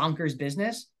bonkers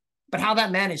business. But how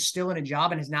that man is still in a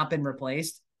job and has not been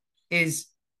replaced is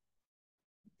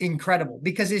incredible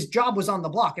because his job was on the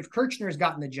block. If Kirchner has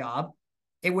gotten the job,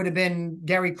 it would have been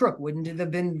Gary Crook. Wouldn't it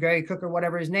have been Gary Cook or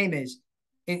whatever his name is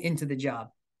into the job?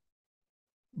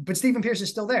 But Stephen Pierce is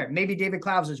still there. Maybe David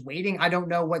Clowes is waiting. I don't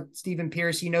know what Stephen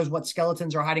Pierce, he knows what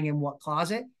skeletons are hiding in what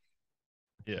closet.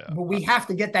 Yeah. But we have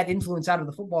to get that influence out of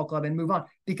the football club and move on.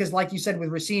 Because like you said with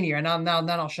Rossini, and now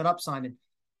I'll shut up, Simon.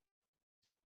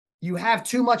 You have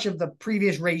too much of the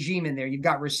previous regime in there. You've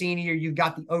got Rossini, or you've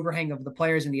got the overhang of the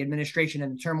players and the administration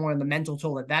and the turmoil and the mental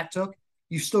toll that took.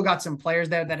 You've still got some players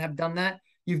there that have done that.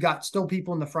 You've got still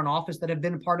people in the front office that have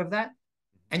been a part of that.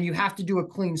 And you have to do a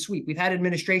clean sweep. We've had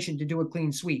administration to do a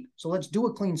clean sweep. So let's do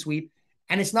a clean sweep.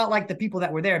 And it's not like the people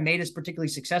that were there made us particularly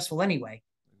successful anyway.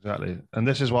 Exactly. And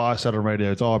this is what I said on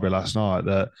Radio Derby last night,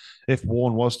 that if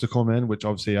Warne was to come in, which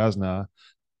obviously he has now,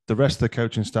 the rest of the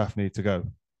coaching staff need to go.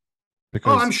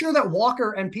 Because I'm sure that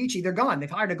Walker and Peachy, they're gone. They've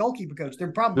hired a goalkeeper coach.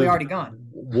 They're probably already gone.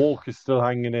 Walker's still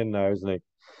hanging in now, isn't he?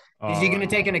 Is he going to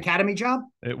take an academy job?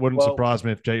 It wouldn't surprise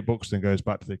me if Jake Buxton goes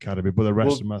back to the academy, but the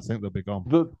rest of them, I think they'll be gone.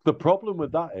 The problem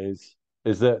with that is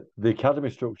that the academy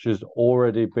structure's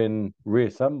already been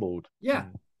reassembled. Yeah.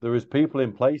 There is people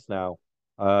in place now.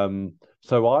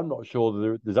 So I'm not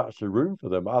sure there's actually room for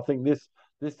them. I think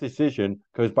this decision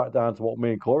goes back down to what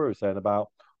me and Corey were saying about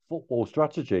football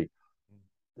strategy.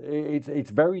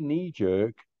 It's very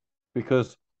knee-jerk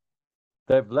because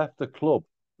they've left the club.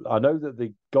 I know that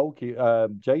the goalkeeper,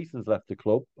 Jason's left the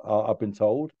club, I've been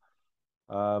told.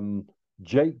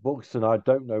 Jake Buxton, I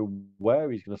don't know where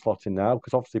he's going to slot in now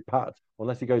because obviously Pat,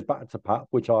 unless he goes back to Pat,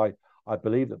 which I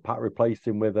believe that Pat replaced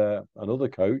him with another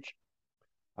coach.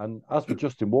 And as for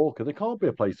Justin Walker, there can't be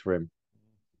a place for him.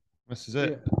 This is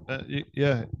it.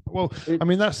 Yeah. Well, I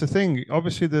mean, that's the thing.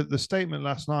 Obviously, the statement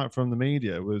last night from the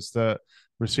media was that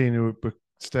Rossini would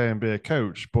stay and be a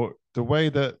coach, but the way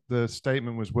that the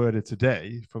statement was worded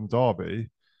today from Derby,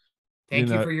 thank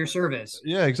you for your service.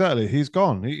 Yeah, exactly. He's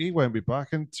gone. He won't be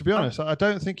back. And to be honest, I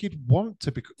don't think he'd want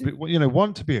to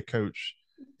be a coach.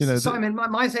 Simon,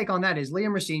 my take on that is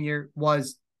Liam Rossini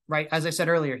was right. As I said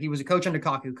earlier, he was a coach under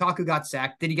Kaku. Kaku got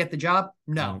sacked. Did he get the job?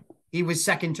 No. He was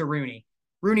second to Rooney.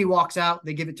 Rooney walks out,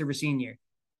 they give it to Rosenior.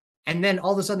 And then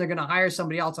all of a sudden they're going to hire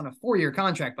somebody else on a 4-year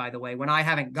contract, by the way, when I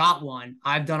haven't got one.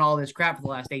 I've done all this crap for the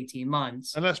last 18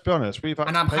 months. And let's be honest,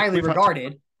 I'm highly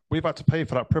regarded. We've had to pay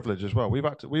for that privilege as well. We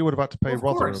would have had to pay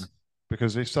Rotherham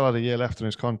because he still had a year left in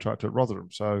his contract at Rotherham.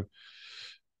 So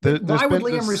why would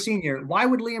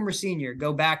Liam Rosenior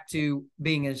go back to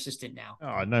being an assistant now?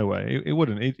 Oh, no way. He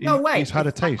wouldn't. No way. He's had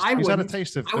a taste. He's had a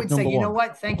taste of I would say, you know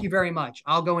what? Thank you very much.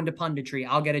 I'll go into punditry.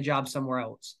 I'll get a job somewhere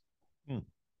else.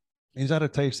 He's had a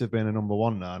taste of being a number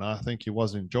one now, and I think he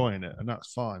was enjoying it, and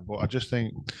that's fine. But I just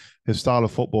think his style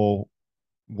of football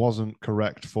wasn't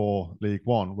correct for League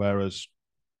One, whereas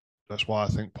that's why I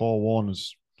think Paul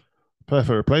Warne's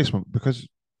perfect replacement, because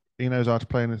he knows how to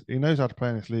play in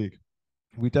this league.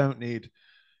 We don't need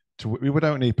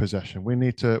possession. We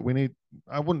need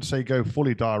I wouldn't say go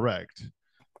fully direct,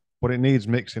 but it needs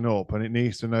mixing up, and it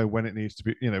needs to know when it needs to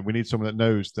be. We need someone that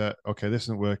knows that, okay, this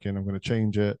isn't working, I'm going to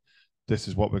change it. This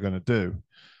is what we're going to do.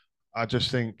 I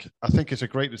think it's a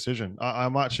great decision.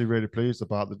 I'm actually really pleased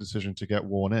about the decision to get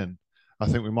Warne in. I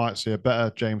think we might see a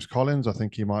better James Collins. I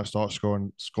think he might start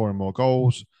scoring more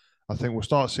goals. I think we'll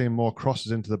start seeing more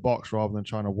crosses into the box rather than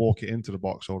trying to walk it into the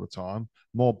box all the time.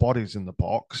 More bodies in the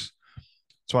box.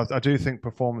 So I do think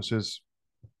performances,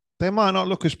 they might not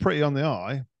look as pretty on the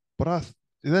eye, but at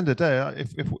the end of the day,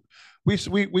 if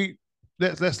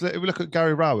we look at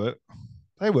Gary Rowett,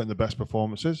 they weren't the best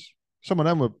performances. Some of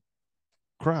them were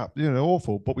crap,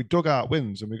 awful, but we dug out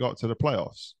wins and we got to the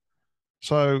playoffs.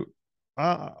 So,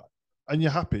 and you're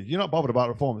happy. You're not bothered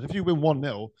about performance. If you win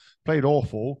 1-0, played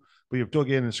awful, but you've dug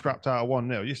in and scrapped out a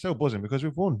 1-0, you're still buzzing because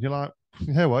we've won. You're like,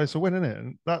 yeah, well, it's a win, isn't it?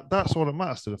 And that's all that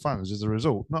matters to the fans is the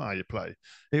result, not how you play.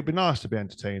 It'd be nice to be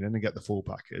entertaining and get the full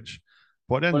package.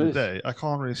 But at the end of the day, I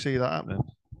can't really see that happening.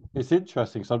 It's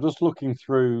interesting. So I'm just looking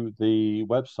through the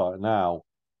website now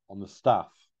on the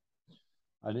staff.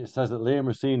 And it says that Liam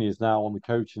Rossini is now on the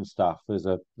coaching staff. There's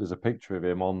a picture of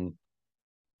him on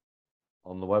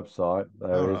the website.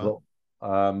 There is.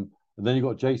 And then you've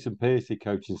got Jason Piercy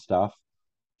coaching staff,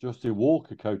 Justin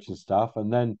Walker coaching staff,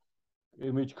 and then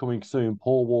image coming soon,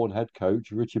 Paul Warne head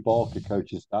coach, Richie Barker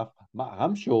coaching staff, Matt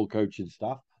Hamshaw coaching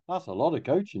staff. That's a lot of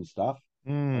coaching staff.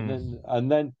 And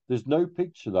then there's no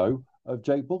picture though of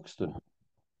Jake Buxton.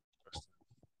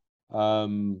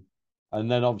 And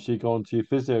then obviously go on to your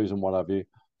physios and what have you.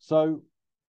 So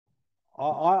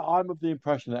I'm of the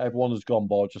impression that everyone has gone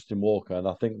by Justin Walker, and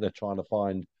I think they're trying to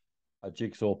find a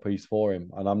jigsaw piece for him,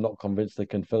 and I'm not convinced they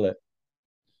can fill it.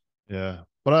 Yeah,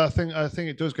 but I think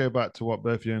it does go back to what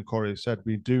both you and Corey said.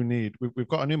 We've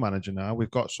got a new manager now. We've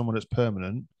got someone that's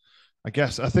permanent. I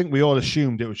think we all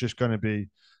assumed it was just going to be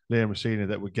Liam Rossini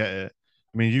that would get it.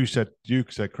 I mean, you said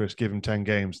Chris, give him 10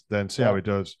 games, then see how he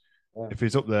does. Yeah. If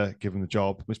he's up there, give him the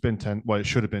job. It's been 10. Well, it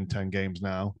should have been 10 games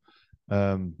now.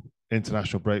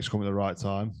 International breaks come at the right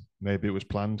time. Maybe it was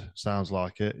planned. Sounds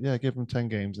like it. Yeah, give him 10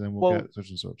 games and then we'll get such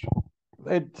and such.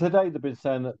 Today they've been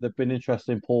saying that they've been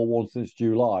interested in Paul Warne since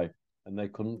July, and they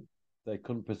couldn't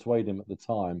persuade him at the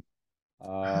time.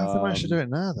 How have they managed to do it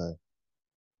now, though?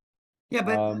 Yeah,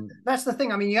 but that's the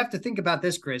thing. I mean, you have to think about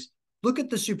this, Chris. Look at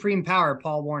the supreme power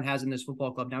Paul Warne has in this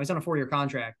football club now. He's on a 4-year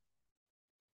contract.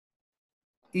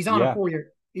 He's on a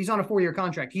 4-year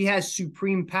contract. He has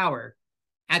supreme power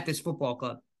at this football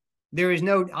club. There is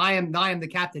no, I am the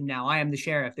captain now. I am the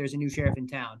sheriff. There's a new sheriff in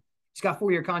town. He's got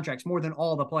 4-year contracts, more than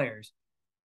all the players.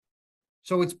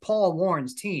 So it's Paul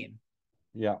Warne's team.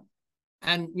 Yeah.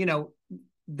 And,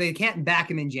 they can't back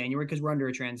him in January because we're under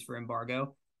a transfer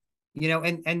embargo.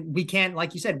 And we can't,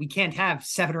 like you said, we can't have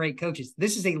 7 or 8 coaches.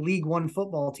 This is a League One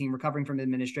football team recovering from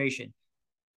administration.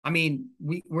 I mean,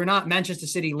 we're not Manchester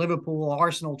City, Liverpool,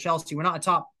 Arsenal, Chelsea. We're not a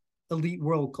top elite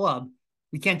world club.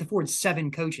 We can't afford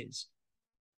 7 coaches.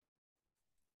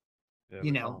 Yeah,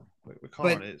 we can't.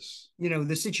 But,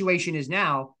 the situation is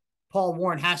now Paul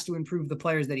Warne has to improve the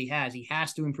players that he has. He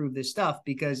has to improve this stuff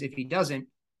because if he doesn't,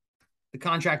 the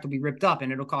contract will be ripped up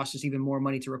and it'll cost us even more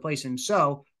money to replace him.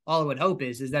 So all I would hope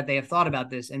is that they have thought about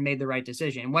this and made the right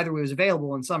decision. And whether it was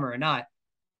available in summer or not,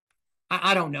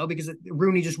 I don't know, because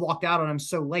Rooney just walked out on him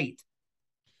so late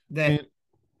that,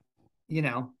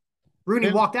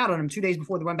 Rooney walked out on him 2 days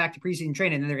before they went back to preseason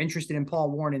training, and they're interested in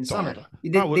Paul Warne in summer.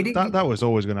 That was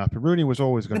always going to happen. Rooney was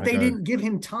always going to But they didn't give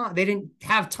him time. They didn't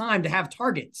have time to have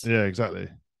targets. Yeah, exactly.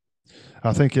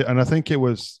 I think it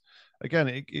was,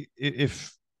 again,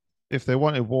 if they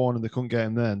wanted Warne and they couldn't get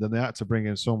him then they had to bring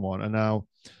in someone. And now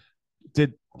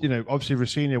obviously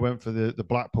Rossini went for the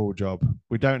Blackpool job.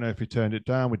 We don't know if he turned it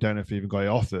down. We don't know if he even got it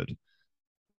offered.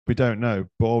 We don't know.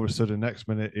 But all of a sudden, next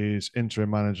minute is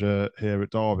interim manager here at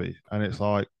Derby. And it's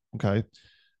like, okay,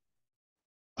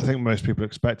 I think most people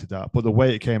expected that, but the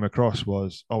way it came across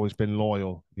was, oh, he's been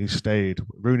loyal. He's stayed.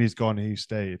 Rooney's gone. He's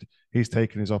stayed. He's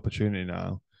taken his opportunity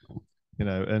now,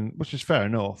 and which is fair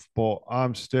enough. But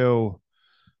I'm still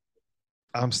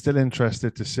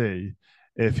interested to see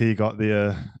if he got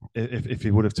if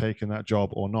he would have taken that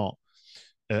job or not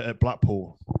at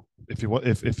Blackpool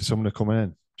if someone had come in.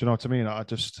 Do you know what I mean? I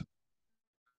just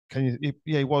can you?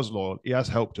 Yeah, he was loyal. He has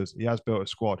helped us. He has built a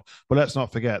squad. But let's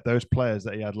not forget those players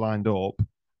that he had lined up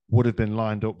would have been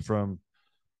lined up from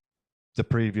the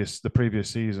previous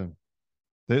season.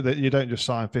 You don't just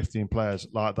sign 15 players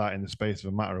like that in the space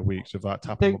of a matter of weeks without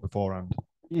tapping them up beforehand.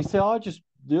 You see,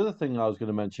 the other thing I was going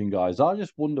to mention, guys, I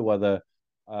just wonder whether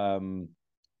um,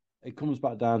 it comes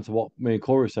back down to what me and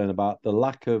Corey were saying about the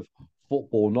lack of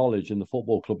football knowledge in the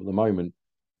football club at the moment.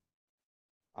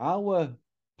 Our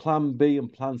Plan B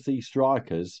and Plan C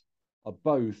strikers are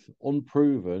both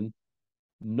unproven,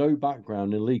 no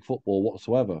background in league football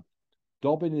whatsoever.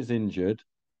 Dobbin is injured.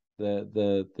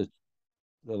 The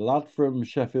lad from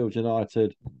Sheffield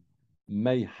United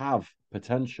may have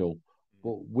potential,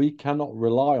 but we cannot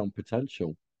rely on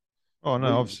potential. Oh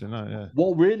no, obviously no. Yeah.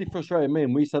 What really frustrated me,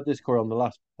 and we said this, Corey, on the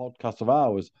last podcast of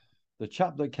ours, the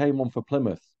chap that came on for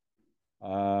Plymouth,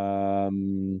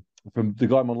 from the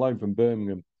guy on loan from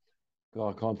Birmingham.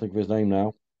 God, I can't think of his name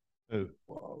now. Who?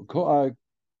 Cosgrove.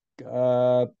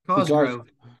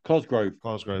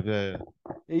 Cosgrove, yeah.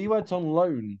 He went on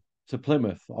loan to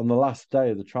Plymouth on the last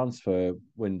day of the transfer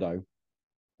window,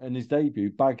 and his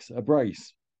debut bags a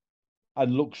brace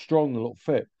and looked strong and looked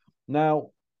fit. Now,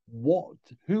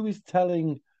 who is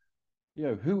telling,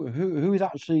 who is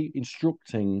actually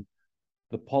instructing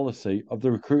the policy of the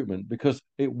recruitment? Because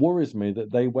it worries me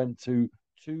that they went to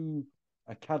two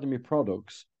academy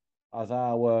products as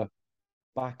our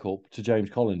backup to James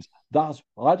Collins. I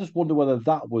just wonder whether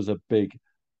that was a big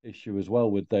issue as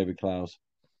well with David Clowes.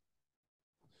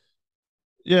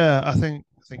 Yeah, I think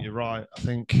you're right. I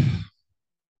think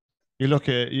you look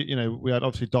at it, we had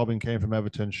obviously Dobbin came from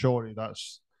Everton. Surely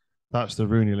that's the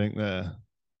Rooney link there.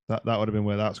 That would have been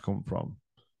where that's come from.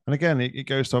 And again, it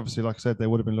goes to obviously, like I said, they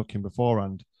would have been looking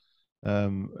beforehand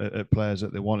at players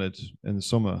that they wanted in the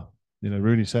summer.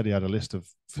 Rooney said he had a list of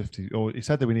 50, or he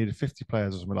said that we needed 50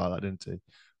 players or something like that, didn't he?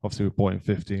 Obviously, we bought in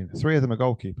 15. 3 of them are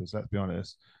goalkeepers, let's be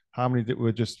honest. How many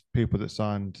were just people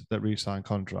that re-signed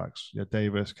contracts? Yeah,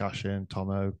 Davis, Cashin,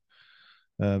 Tomo.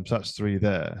 So that's 3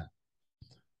 there.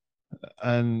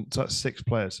 And so that's 6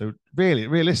 players. So really,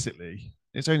 realistically,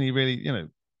 it's only really,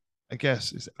 I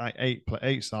guess it's 8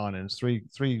 signings,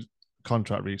 3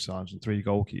 contract re-signs and 3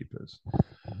 goalkeepers.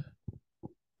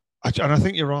 And I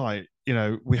think you're right.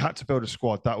 We had to build a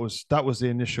squad. That was the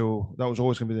initial. That was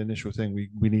always going to be the initial thing.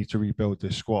 We need to rebuild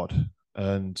this squad,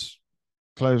 and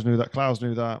Klaus knew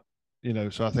that.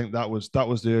 So I think that was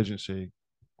the urgency.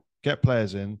 Get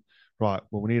players in, right?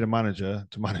 Well, we need a manager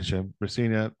to manage him.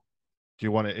 Rosina, do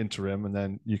you want it interim, and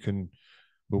then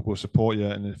we'll support you.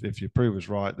 And if you prove us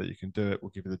right that you can do it, we'll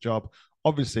give you the job.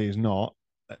 Obviously, he's not.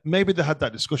 Maybe they had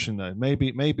that discussion though.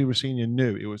 Maybe Rossini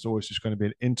knew it was always just going to be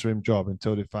an interim job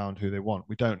until they found who they want.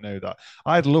 We don't know that.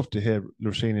 I'd love to hear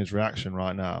Rossini's reaction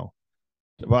right now,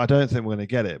 but I don't think we're going to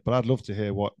get it. But I'd love to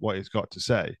hear what he's got to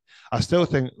say. I still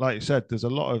think, like you said, there's a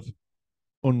lot of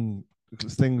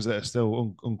things that are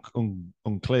still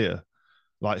unclear,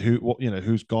 like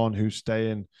who's gone, who's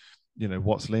staying.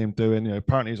 What's Liam doing?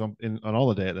 Apparently he's on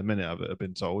holiday at the minute. I've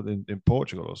been told in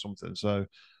Portugal or something. So.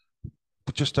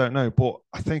 But just don't know. But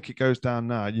I think it goes down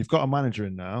now. You've got a manager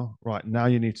in now, right? Now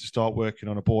you need to start working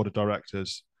on a board of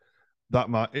directors.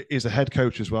 That is a head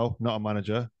coach as well, not a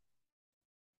manager.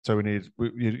 So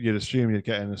you'd assume you're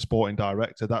getting a sporting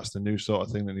director. That's the new sort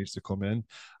of thing that needs to come in.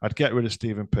 I'd get rid of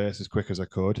Stephen Pearce as quick as I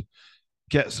could.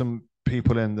 Get some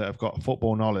people in that have got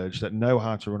football knowledge, that know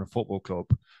how to run a football club.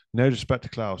 No disrespect to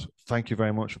Klaus. Thank you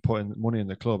very much for putting money in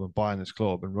the club and buying this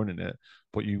club and running it.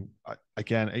 But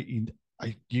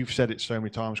you've said it so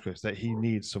many times, Chris, that he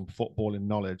needs some footballing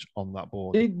knowledge on that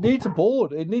board. It needs a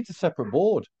board. It needs a separate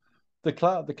board. The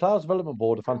Clouds Development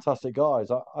Board are fantastic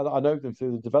guys. I know them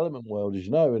through the development world, as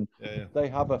you know, and they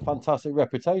have a fantastic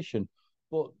reputation.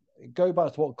 But go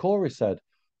back to what Corey said: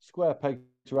 square pegs,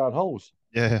 round holes.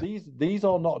 Yeah. These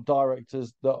are not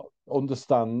directors that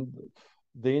understand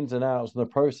the ins and outs and the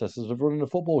processes of running a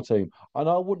football team, and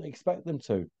I wouldn't expect them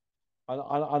to.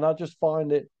 And I just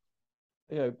find it,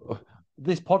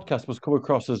 this podcast was come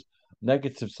across as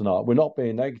negative tonight. We're not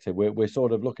being negative. We're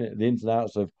sort of looking at the ins and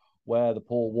outs of where the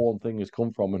Paul Warne thing has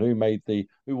come from and who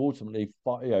ultimately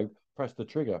pressed the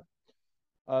trigger.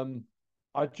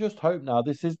 I just hope now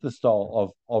this is the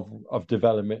start of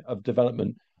development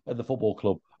at the football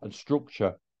club and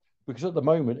structure. because at the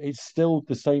moment it's still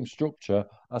the same structure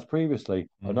as previously.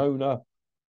 An owner,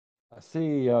 a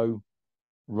CEO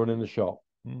running the shop.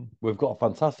 We've got a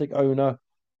fantastic owner.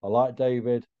 I like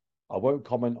David. I won't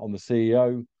comment on the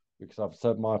CEO because I've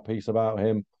said my piece about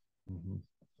him.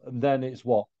 And then it's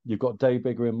what? You've got Dave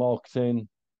Bigger in marketing.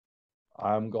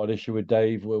 I haven't got an issue with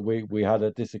Dave. We had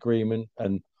a disagreement,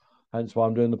 and hence why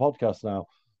I'm doing the podcast now.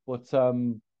 But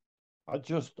I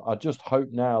just hope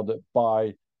now that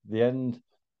by the end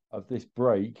of this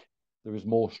break, there is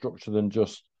more structure than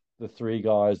just the three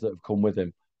guys that have come with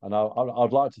him. And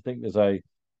I'd like to think there's a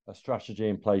strategy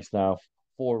in place now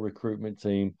for a recruitment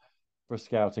team, for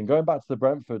scouting. Going back to the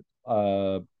Brentford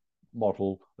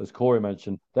model, as Corey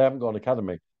mentioned, they haven't got an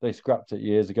academy. They scrapped it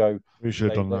years ago. We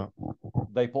should have done that.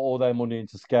 They put all their money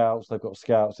into scouts. They've got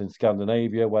scouts in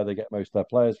Scandinavia, where they get most of their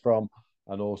players from,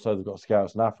 and also they've got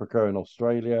scouts in Africa and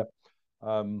Australia.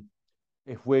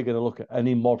 If we're going to look at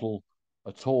any model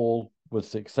at all with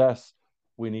success,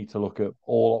 we need to look at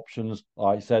all options.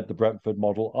 Like I said, the Brentford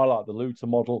model. I like the Luton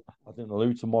model. I think the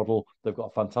Luton model, they've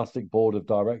got a fantastic board of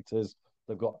directors.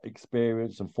 They've got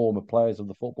experience and former players of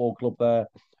the football club there,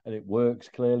 and it works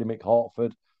clearly. Mick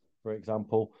Hartford, for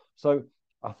example. So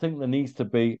I think there needs to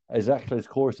be, exactly as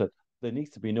Corey said, there needs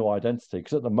to be no identity,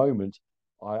 because at the moment,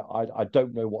 I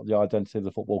don't know what the identity of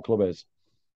the football club is.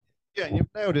 Yeah, you've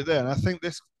nailed it there. And I think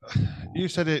this, you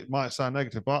said it might sound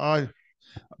negative, but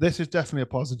this is definitely a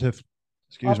positive.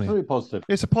 Absolutely positive.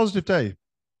 It's a positive day.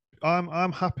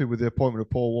 I'm happy with the appointment of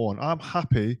Paul Warne. I'm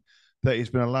happy that he's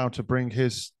been allowed to bring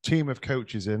his team of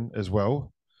coaches in as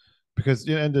well, because at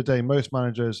the end of the day, most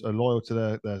managers are loyal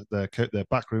to their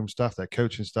backroom staff, their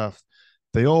coaching staff.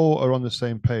 They all are on the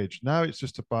same page. Now it's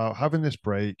just about having this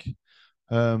break.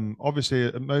 Obviously,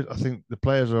 I think the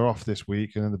players are off this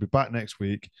week, and then they'll be back next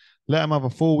week. Let them have a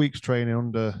 4 weeks training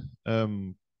under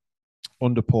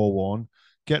Paul Warne,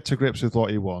 get to grips with what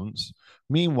he wants.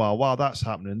 Meanwhile, while that's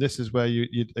happening, this is where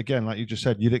you again, like you just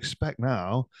said, you'd expect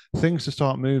now things to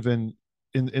start moving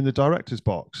in the director's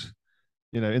box,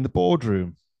 in the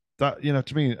boardroom. That,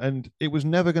 to me, and it was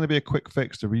never going to be a quick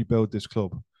fix to rebuild this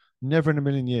club, never in a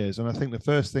million years. And I think the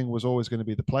first thing was always going to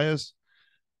be the players,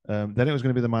 then it was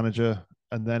going to be the manager,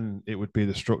 and then it would be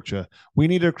the structure. We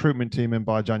need a recruitment team in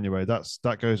by January.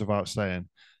 That goes without saying.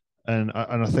 And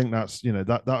I think that's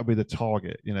that would be the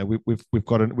target. We've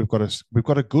got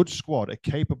a good squad, a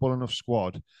capable enough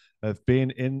squad of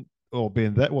being in or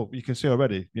being there. Well, you can see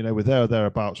already. We're there or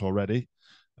thereabouts already.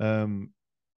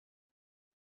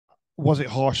 Was it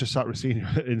harsh to sack Rossini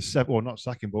in seventh, or not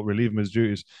sacking, but relieve him his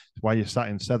duties while you sat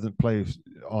in seventh place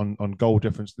on goal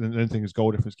difference? The only thing is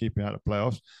goal difference keeping out of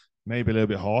playoffs. Maybe a little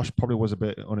bit harsh. Probably was a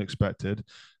bit unexpected.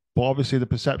 But obviously, the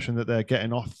perception that they're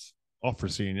getting off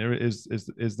Rossini is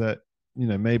that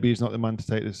maybe he's not the man to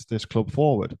take this club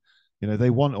forward. They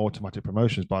want automatic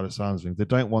promotions by the sounds of things. They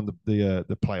don't want the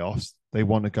playoffs. They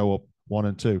want to go up 1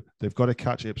 and 2. They've got to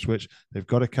catch Ipswich. They've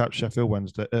got to catch Sheffield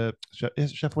Wednesday.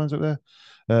 Is Sheffield Wednesday up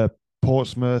there?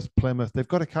 Portsmouth, Plymouth. They've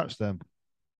got to catch them.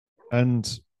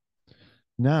 And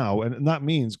now, and that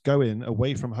means going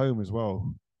away from home as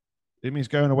well. It means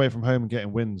going away from home and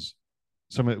getting wins.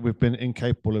 Something that we've been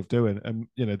incapable of doing. And,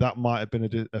 that might have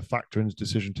been a factor in his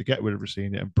decision to get rid of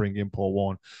Rossini and bring in Paul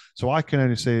Warne. So I can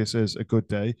only say this as a good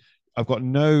day. I've got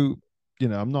no,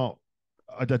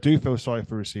 I do feel sorry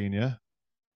for Rossini,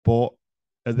 but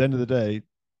at the end of the day,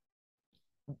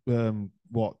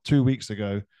 2 weeks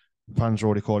ago, fans were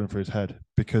already calling for his head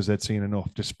because they'd seen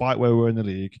enough. Despite where we were in the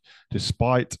league,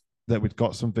 despite that we'd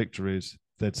got some victories,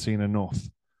 they'd seen enough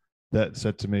that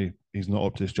said to me, he's not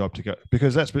up to this job to get.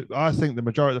 Because I think the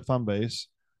majority of the fan base,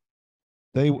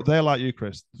 they're like you,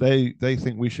 Chris. They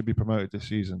think we should be promoted this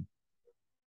season.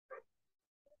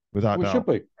 Without doubt.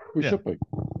 We should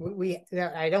be.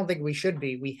 I don't think we should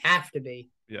be. We have to be.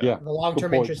 Yeah. The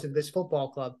long-term interest of this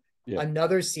football club. Yeah.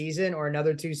 Another season or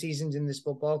another 2 seasons in this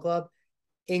football club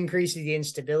increases the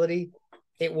instability.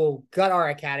 It will gut our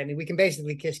academy. We can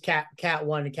basically kiss Cat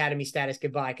 1 academy status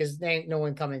goodbye, because there ain't no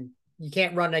one coming. You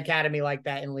can't run an academy like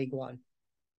that in League One,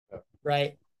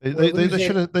 right? They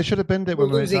should have been it when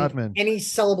we were admin. Any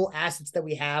sellable assets that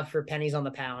we have for pennies on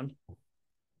the pound,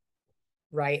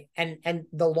 right? And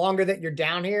the longer that you're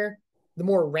down here, the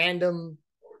more random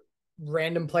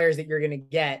players that you're going to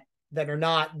get that are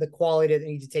not the quality that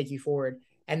need to take you forward.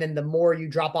 And then the more you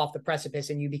drop off the precipice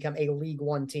and you become a League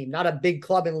One team, not a big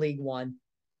club in League One,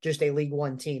 just a League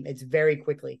One team. It's very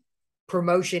quickly.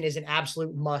 Promotion is an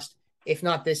absolute must, if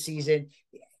not this season.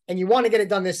 And you want to get it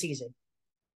done this season.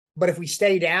 But if we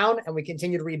stay down and we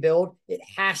continue to rebuild, it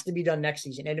has to be done next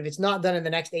season. And if it's not done in the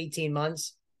next 18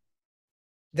 months,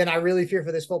 then I really fear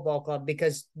for this football club,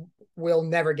 because we'll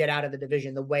never get out of the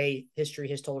division the way history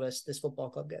has told us this football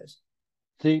club goes.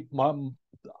 See,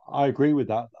 I agree with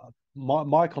that.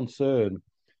 My concern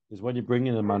is when you bring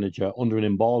in a manager under an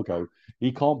embargo,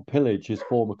 he can't pillage his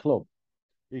former club.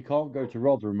 He can't go to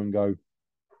Rotherham and go,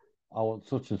 I want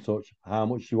such and such. How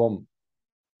much do you want?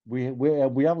 We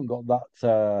haven't got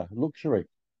that luxury.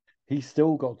 He's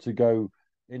still got to go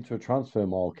into a transfer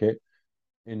market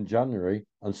in January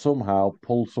and somehow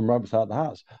pull some rabbits out of the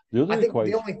hats. The other I think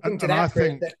equation, the only thing to that,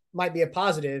 Chris, that might be a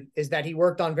positive is that he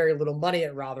worked on very little money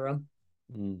at Rotherham.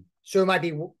 So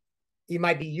he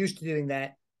might be used to doing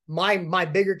that. My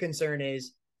bigger concern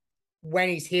is when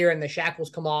he's here and the shackles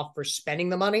come off for spending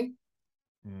the money,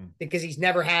 because he's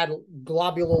never had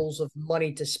globules of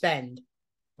money to spend.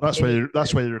 That's where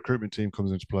your recruitment team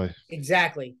comes into play.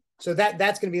 Exactly. So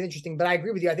that's going to be interesting. But I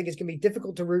agree with you. I think it's going to be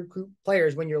difficult to recruit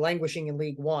players when you're languishing in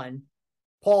League One.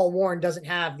 Paul Warne doesn't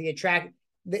have the attract.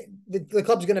 The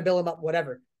club's going to bill him up,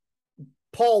 whatever.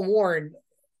 Paul Warne,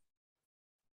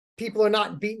 people are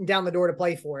not beating down the door to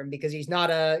play for him because he's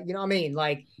not a, you know what I mean?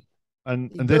 Like,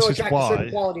 and this is why a certain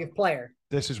quality of player.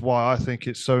 This is why I think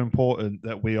it's so important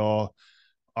that we are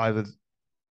either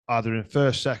in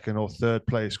first, second, or third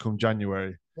place come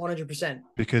January. 100%.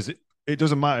 Because it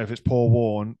doesn't matter if it's Paul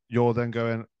Warne, you're then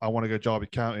going, I want to go Derby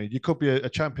County. You could be a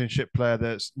championship player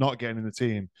that's not getting in the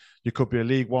team. You could be a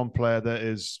League One player that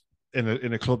is in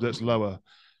a club that's lower.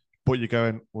 But you're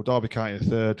going, well, Derby County are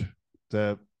third.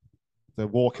 They're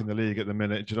walking the league at the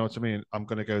minute. Do you know what I mean? I'm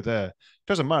going to go there. It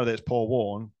doesn't matter that it's Paul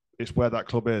Warne. It's where that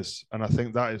club is. And I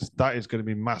think that is going to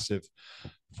be massive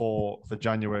for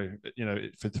January. You know,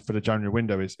 for the January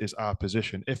window is our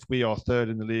position. If we are third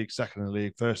in the league, second in the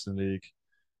league, first in the league,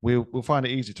 we'll find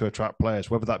it easy to attract players,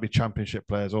 whether that be championship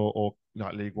players or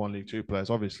like League One, League Two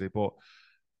players, obviously. But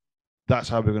that's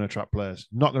how we're going to attract players.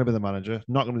 Not going to be the manager,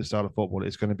 not going to be the style of football.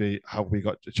 It's going to be how we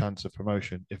got a chance of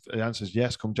promotion. If the answer is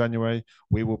yes, come January,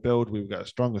 we will build, we will get a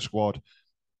stronger squad,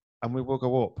 and we will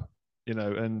go up. You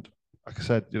know, and like I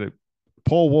said, you know,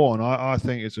 Paul Warne, I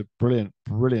think is a brilliant.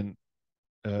 You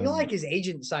don't like his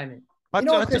agent, Simon. You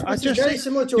know, Chris, this is very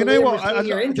similar to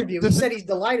your interview. He said he's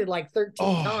delighted like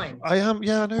 13 times. I am,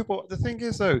 yeah, I know. But the thing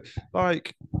is, though,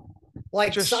 like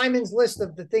Simon's list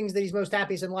of the things that he's most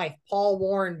happiest in life. Paul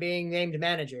Warne being named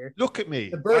manager. Look at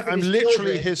me. I'm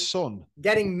literally his son.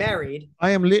 Getting married.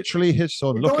 I am literally his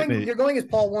son. Look at me. You're going as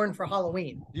Paul Warne for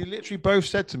Halloween. You literally both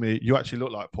said to me, you actually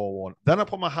look like Paul Warne. Then I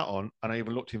put my hat on and I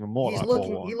even looked even more like Paul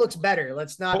Warne. He looks better.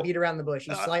 Let's not beat around the bush.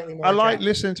 He's slightly more. I like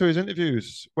listening to his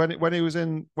interviews when he was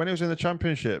in the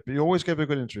Championship. He always gave a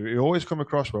good interview. He always come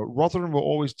across well. Rotherham were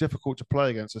always difficult to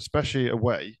play against, especially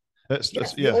away.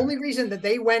 The only reason that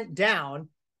they went down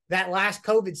that last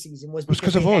COVID season was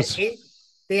because of us.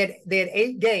 They had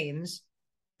 8 games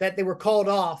that they were called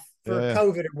off for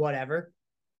COVID or whatever,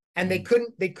 and they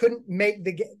couldn't make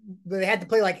they had to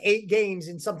play like 8 games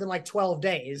in something like 12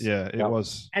 days. Yeah, it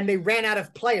was. And they ran out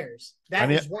of players.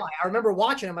 That is why. I remember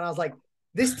watching them and I was like,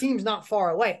 this team's not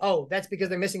far away. Oh, that's because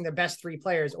they're missing their best 3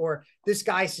 players, or this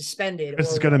guy's suspended.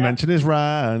 Chris is going to mention his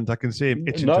rant. I can see him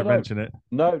itching to mention it.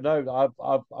 No,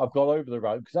 I've gone over the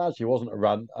rant because actually it wasn't a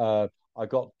rant. I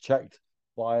got checked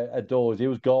by Ed Dawes. He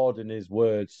was guarding his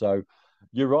words. So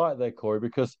you're right there, Corey,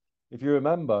 because if you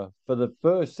remember, for the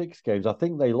first 6 games, I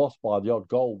think they lost by the odd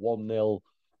goal, 1-0,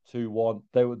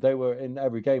 2-1. They were in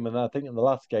every game, and I think in the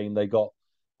last game they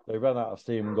ran out of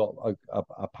steam and got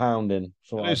a pounding.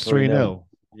 It was 3-0.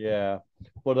 Yeah,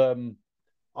 but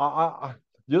I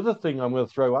the other thing I'm going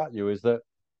to throw at you is that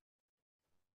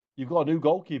you've got a new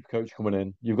goalkeeper coach coming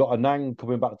in. You've got Anang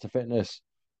coming back to fitness.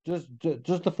 Just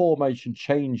the formation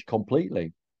changed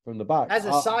completely from the back. As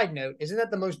a side note, isn't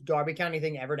that the most Derby County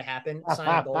thing ever to happen? Sign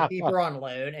a goalkeeper on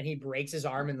loan and he breaks his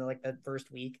arm in the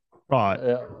first week. Right.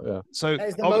 Yeah. So that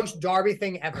is the most Derby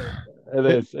thing ever.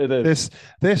 It is.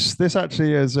 This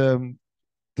actually is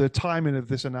the timing of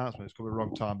this announcement is coming at the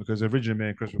wrong time, because originally me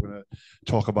and Chris were going to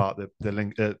talk about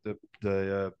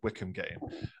the Wickham game.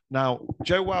 Now,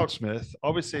 Joe Wildsmith,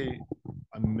 obviously,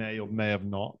 I may or may have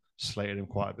not slated him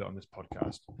quite a bit on this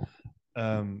podcast.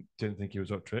 Didn't think he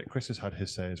was up to it. Chris has had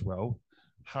his say as well.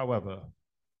 However,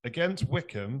 against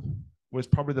Wickham was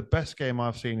probably the best game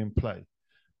I've seen him play.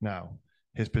 Now,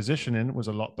 his positioning was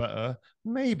a lot better.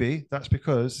 Maybe that's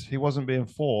because he wasn't being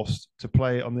forced to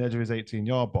play on the edge of his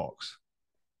 18-yard box.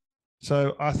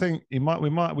 So I think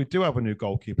we do have a new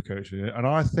goalkeeper coach here, and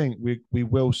I think we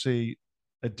will see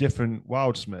a different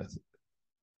Wildsmith.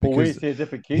 Well, we see a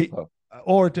different keeper.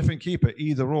 Or a different keeper,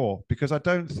 either or, because I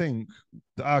don't think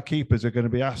that our keepers are going to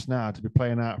be asked now to be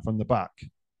playing out from the back,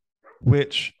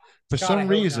 which For God, I some hope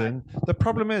reason, the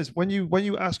problem is when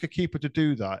you ask a keeper to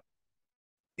do that,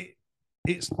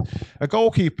 it's a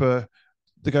goalkeeper.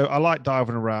 They go, I like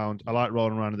diving around, I like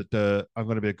rolling around in the dirt. I'm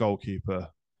going to be a goalkeeper.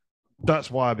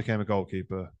 That's why I became a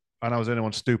goalkeeper, and I was the only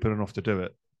one stupid enough to do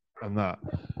it, and that.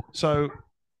 So,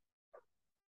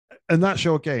 and that's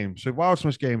your game. So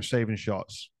Wildsmith's game, saving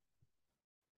shots.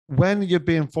 When you're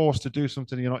being forced to do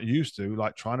something you're not used to,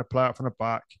 like trying to play out from the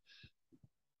back,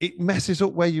 it messes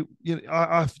up where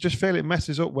I just feel it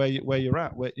messes up where you're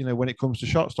at. Where when it comes to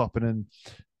shot stopping and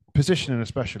positioning,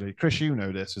 especially. Chris, you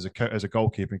know this as a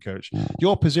goalkeeping coach.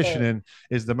 Your positioning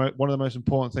is one of the most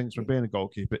important things from being a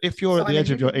goalkeeper. If you're at the edge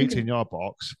of your 18-yard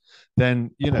box,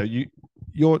 then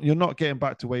you're not getting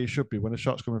back to where you should be when a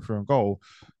shot's coming through on goal.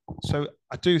 So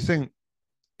I do think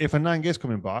if Anang is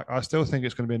coming back, I still think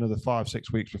it's going to be another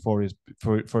 5-6 weeks before he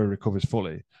recovers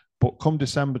fully. But come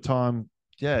December time,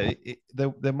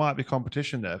 there might be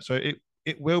competition there. So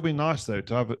it will be nice though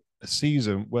to have a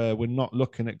season where we're not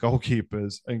looking at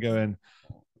goalkeepers and going,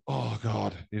 "Oh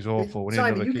God, he's awful."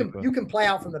 Simon, you can play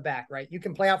out from the back, right? You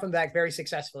can play out from the back very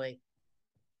successfully.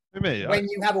 When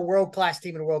you have a world-class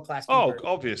team and a world-class team. Oh,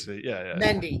 obviously, yeah.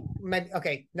 Mendy,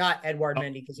 okay, not Edouard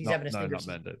Mendy because he's having a stinger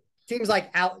season. Mendy. Teams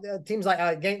like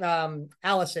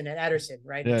Allison and Ederson,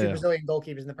 right? Two Brazilian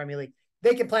goalkeepers in the Premier League.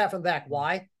 They can play out from the back.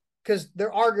 Why? Because they're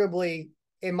arguably,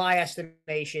 in my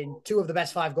estimation, two of the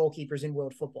best 5 goalkeepers in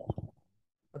world football.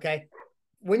 Okay?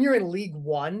 When you're in League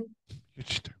One, you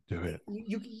just don't do it.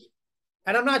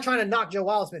 And I'm not trying to knock Joe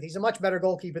Wildsmith. He's a much better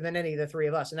goalkeeper than any of the 3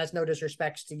 of us, and that's no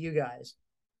disrespect to you guys.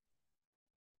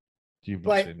 You've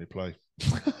not seen me play.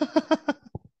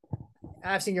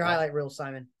 I've seen your highlight reels,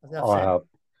 Simon. I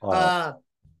have.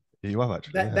 You have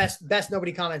actually. Best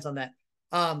nobody comments on that.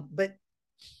 But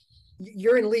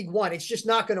you're in League One. It's just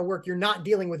not going to work. You're not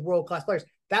dealing with world-class players.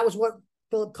 That was what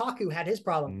Philip Kaku had his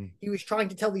problem. He was trying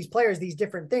to tell these players these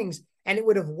different things, and it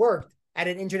would have worked at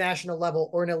an international level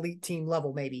or an elite team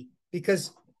level, maybe,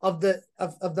 because of the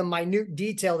minute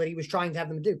detail that he was trying to have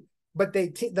them do. But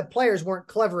the players weren't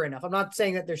clever enough. I'm not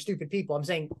saying that they're stupid people. I'm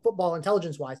saying football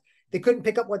intelligence-wise, they couldn't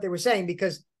pick up what they were saying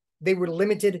because they were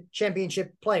limited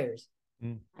championship players.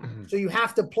 So you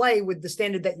have to play with the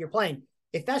standard that you're playing.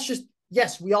 If that's just,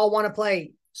 yes, we all want to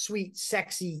play sweet,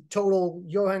 sexy, total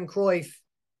Johan Cruyff,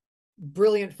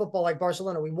 brilliant football like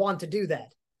Barcelona. We want to do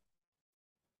that.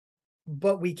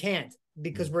 But we can't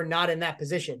because we're not in that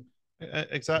position.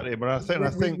 Exactly. But I think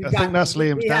that's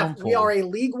Liam's downfall. We are a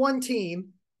League One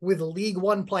team with League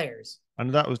One players.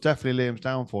 And that was definitely Liam's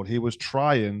downfall. He was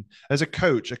trying, as a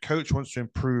coach wants to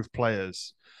improve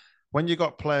players. When you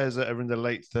got players that are in the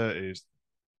late 30s,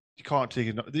 you can't teach,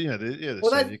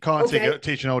 you can't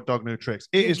teach an old dog new tricks.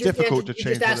 It is difficult to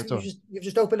change what they're doing. You've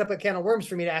just opened up a can of worms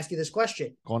for me to ask you this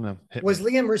question. Go on then. Was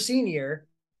Liam Rossinier,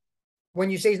 when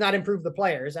you say he's not improved the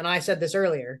players, and I said this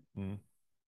earlier,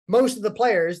 most of the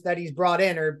players that he's brought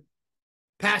in are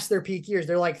past their peak years.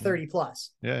 They're like 30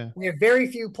 plus. Yeah. We have very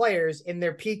few players in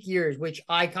their peak years, which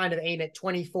I kind of aim at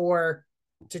 24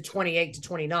 to 28 to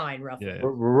 29, roughly. Yeah.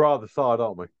 We're rather side,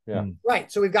 aren't we? Yeah.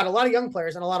 Right. So we've got a lot of young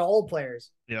players and a lot of old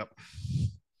players. Yep.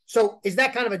 So is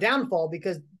that kind of a downfall?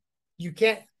 Because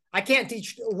I can't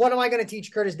teach. What am I going to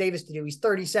teach Curtis Davis to do? He's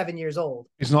 37 years old.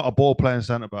 He's not a ball playing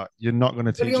centre back. You're not going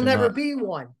to teach him. But he'll never be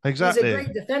one. Exactly. He's a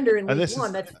great defender in League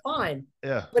One. That's fine.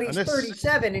 Yeah. But he's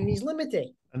 37 and he's limited.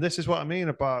 And this is what I mean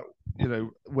about,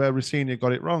 where Rossini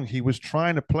got it wrong. He was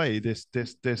trying to play this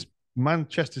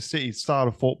Manchester City style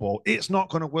of football. It's not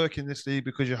going to work in this league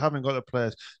because you haven't got the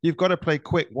players. You've got to play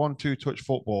quick 1-2 touch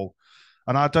football.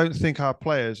 And I don't think our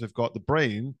players have got the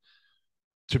brain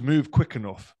to move quick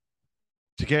enough,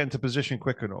 to get into position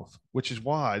quick enough, which is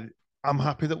why I'm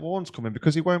happy that Warne's coming,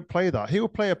 because he won't play that. He will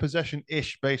play a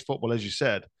possession-ish based football, as you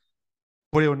said,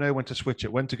 but he'll know when to switch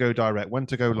it, when to go direct, when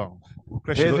to go long.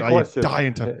 Here's a question.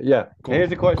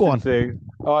 Here's a question to you.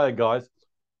 All right, guys.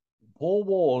 Paul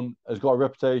Warne has got a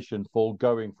reputation for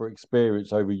going for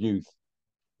experience over youth.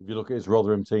 If you look at his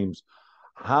Rotherham teams,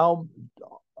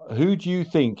 who do you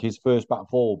think his first back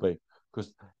four will be?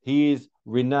 Because he is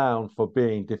renowned for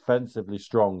being defensively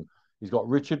strong. He's got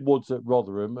Richard Woods at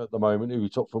Rotherham at the moment, who he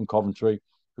took from Coventry,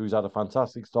 who's had a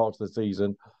fantastic start to the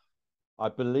season. I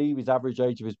believe his average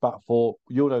age of his back four,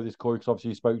 you'll know this, Corey, because obviously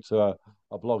you spoke to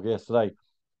a blog yesterday.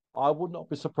 I would not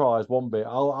be surprised one bit.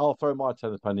 I'll throw my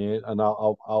tenner penny in and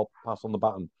I'll pass on the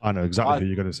baton. I know exactly who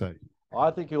you're going to say. I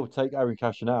think he'll take Aaron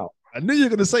Cashin out. I knew you were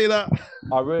going to say that.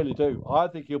 I really do. I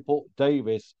think he'll put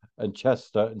Davis and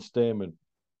Chester and Stearman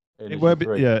in. It won't be.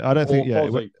 Yeah, I don't think. Yeah,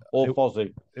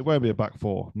 Fozzie. It won't be a back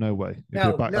four. No way.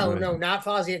 No, not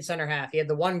Fozzie at center half. He had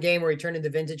the one game where he turned into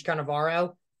vintage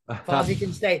Cannavaro. Fozzie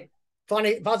can stay.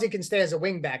 Fozzie can stay as a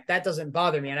wing back. That doesn't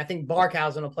bother me. And I think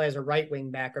Barkhausen will play as a right wing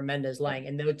back or Mendez Lang,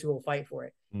 and those two will fight for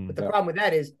it. But the problem with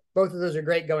that is both of those are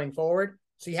great going forward.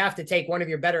 So you have to take one of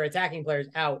your better attacking players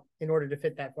out in order to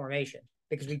fit that formation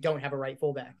because we don't have a right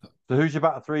fullback. So who's your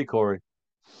back three, Corey?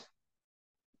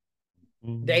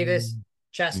 Davis,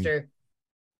 Chester,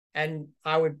 and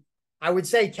I would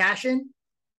say Cashin,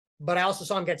 but I also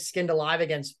saw him get skinned alive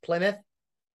against Plymouth.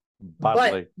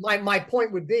 Badly. But my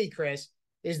point would be, Chris,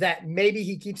 is that maybe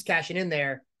he keeps Cashin in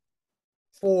there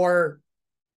for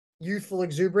youthful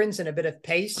exuberance and a bit of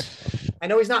pace. I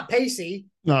know he's not pacey.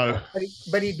 No.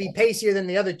 But he'd be pacier than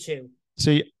the other two.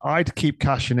 See, I'd keep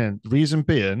cashing in. The reason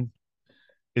being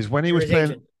is when he was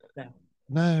playing.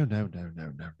 No.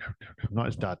 Not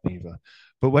his dad neither.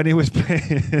 But when he was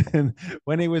playing,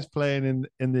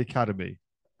 in the academy,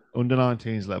 under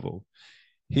 19s level,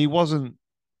 he wasn't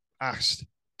asked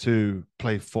to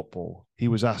play football. He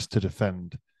was asked to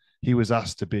defend. He was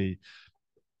asked to be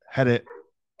head it,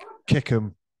 kick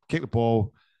the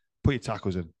ball, put your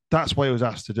tackles in. That's what he was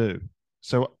asked to do.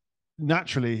 So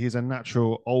naturally, he's a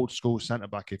natural old school centre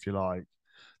back, if you like.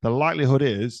 The likelihood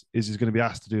is he's going to be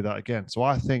asked to do that again. So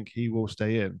I think he will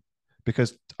stay in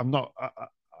because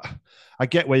I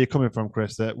get where you're coming from,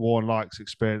 Chris, that Warne likes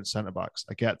experienced centre backs.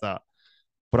 I get that.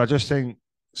 But I just think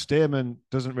Stearman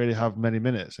doesn't really have many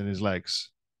minutes in his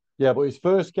legs. Yeah, but his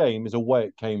first game is away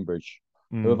at Cambridge.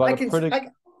 I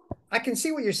can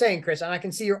see what you're saying, Chris, and I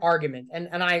can see your argument.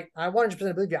 And I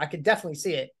 100% believe you. I could definitely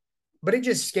see it. But it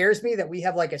just scares me that we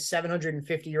have like a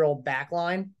 750-year-old back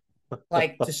line,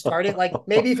 like to start it. Like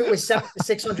maybe if it was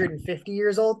 650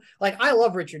 years old. Like I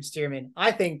love Richard Stearman.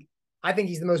 I think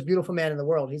he's the most beautiful man in the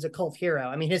world. He's a cult hero.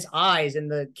 I mean, his eyes in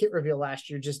the kit reveal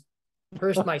last year just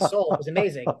pierced my soul. It was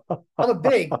amazing. I'm a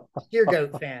big Steer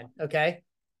Goat fan. Okay.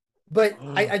 But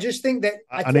I just think that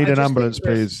I need an ambulance,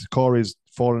 please. Corey's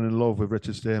fallen in love with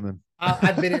Richard Stearman.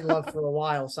 I've been in love for a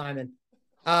while, Simon.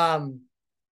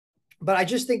 But I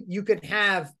just think you could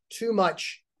have too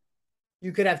much.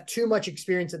 You could have too much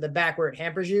experience at the back where it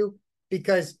hampers you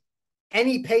because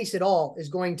any pace at all is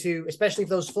going to, especially if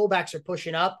those fullbacks are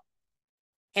pushing up,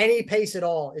 any pace at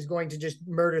all is going to just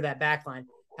murder that back line.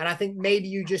 And I think maybe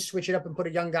you just switch it up and put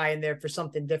a young guy in there for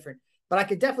something different. But I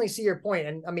could definitely see your point.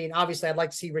 And I mean, obviously, I'd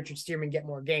like to see Richard Stearman get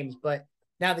more games. But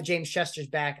now that James Chester's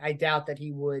back, I doubt that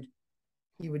he would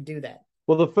do that.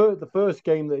 Well, the first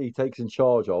game that he takes in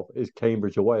charge of is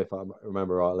Cambridge away, if I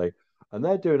remember rightly, and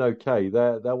they're doing okay.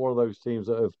 They're one of those teams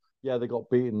that have they got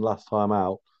beaten last time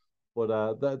out, but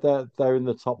they're in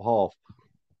the top half.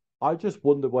 I just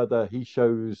wonder whether he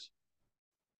shows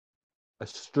a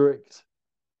strict,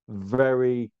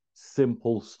 very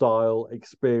simple style,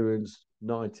 experienced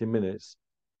 90 minutes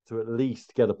to at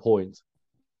least get a point.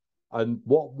 And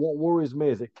what worries me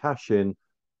is that Cashin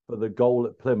for the goal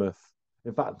at Plymouth.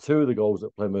 In fact, two of the goals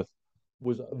at Plymouth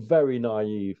was very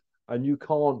naive, and you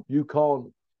can't.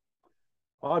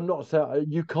 I'm not saying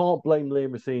you can't blame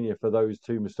Liam Rosenior for those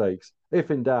two mistakes. If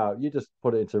in doubt, you just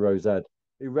put it into Rosette,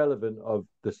 irrelevant of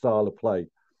the style of play.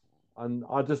 And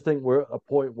I just think we're at a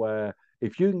point where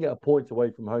if you can get a point away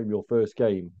from home your first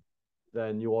game,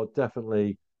 then you are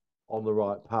definitely on the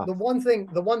right path. The one thing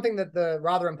that the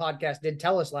Rotherham podcast did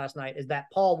tell us last night is that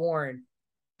Paul Warne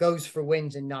goes for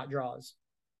wins and not draws.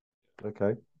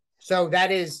 Okay. So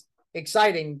that is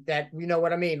exciting that you know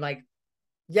what I mean. Like,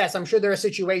 yes, I'm sure there are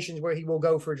situations where he will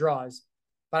go for draws,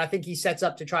 but I think he sets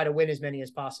up to try to win as many as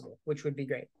possible, which would be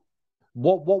great.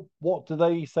 What do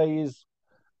they say is?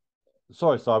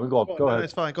 Sorry, Simon. Go ahead.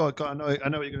 It's fine. Go on. I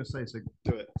know what you're going to say. So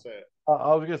do it. Say it.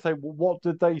 I was going to say, what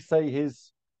did they say?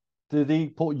 Did he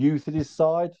put youth at his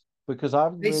side? Because I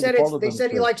haven't. They said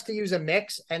he likes to use a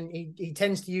mix, and he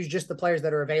tends to use just the players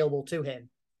that are available to him.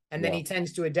 And then he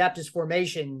tends to adapt his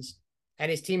formations and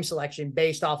his team selection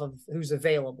based off of who's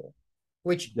available,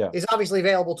 which is obviously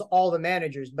available to all the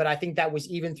managers. But I think that was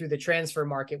even through the transfer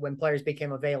market when players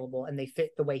became available and they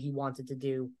fit the way he wanted to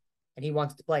do and he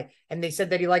wanted to play. And they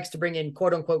said that he likes to bring in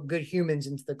quote unquote good humans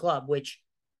into the club, which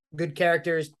good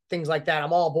characters, things like that.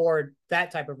 I'm all aboard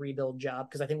that type of rebuild job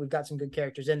because I think we've got some good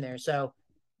characters in there. So,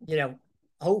 you know,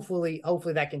 hopefully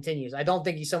that continues. I don't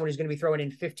think he's someone who's going to be throwing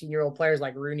in 15-year-old players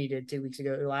like Rooney did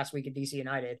last week at DC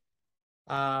United.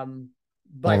 But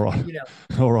you know,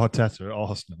 or Arteta at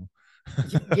Arsenal.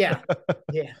 yeah.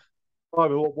 I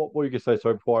mean, what were you going to say?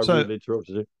 Sorry, before I really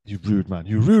interrupted you. You rude man.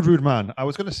 You rude man. I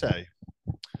was going to say.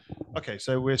 Okay,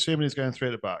 so we're assuming he's going 3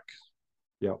 at the back.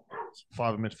 Yeah.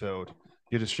 5 in midfield.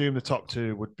 You'd assume the top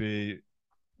 2 would be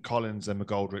Collins and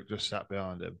McGoldrick just sat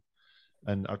behind him.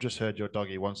 And I've just heard your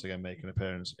doggy once again make an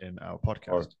appearance in our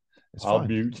podcast. It's I'll fine.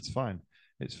 mute. It's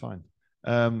fine.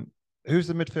 Who's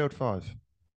the midfield 5?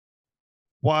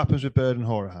 What happens with Bird and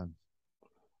Horahan?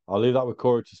 I'll leave that with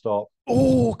Corey to start.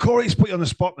 Oh, Corey's put you on the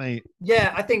spot, mate.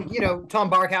 Yeah, I think, Tom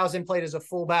Barkhausen played as a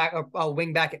fullback or a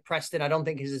wing back at Preston. I don't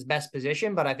think is his best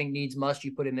position, but I think needs must,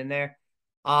 you put him in there.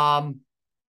 On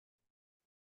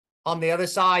the other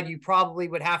side, you probably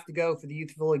would have to go for the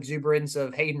youthful exuberance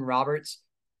of Hayden Roberts.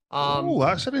 Oh,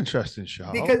 that's an interesting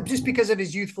shot. Because of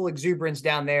his youthful exuberance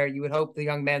down there, you would hope the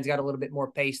young man's got a little bit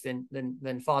more pace than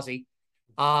Fozzie.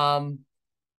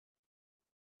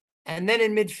 And then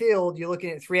in midfield, you're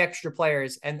looking at 3 extra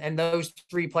players, and those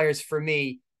 3 players for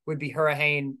me would be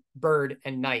Hurricane, Bird,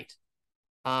 and Knight.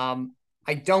 I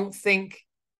don't think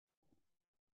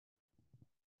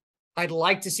I'd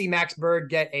like to see Max Bird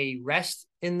get a rest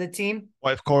in the team.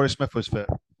 What if Corey Smith was fit?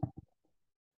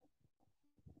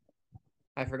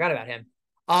 I forgot about him.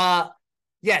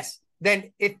 Yes.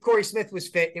 Then if Corey Smith was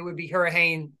fit, it would be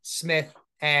Hurricane, Smith,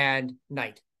 and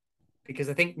Knight. Because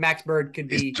I think Max Bird could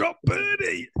be. He's dropped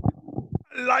Birdie.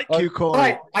 I like you, Corey.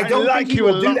 Right. I don't like think he you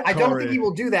will a do lot, that. I don't Corey. think he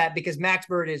will do that because Max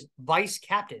Bird is vice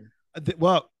captain.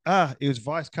 Well, he was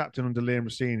vice captain under Liam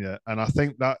Rosenior, and I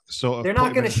think that sort of. They're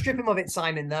not going to strip him of it,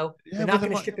 Simon. Though they're not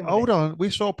going to strip him. Hold on, we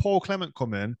saw Paul Clement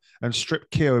come in and strip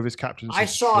Keogh of his captaincy. I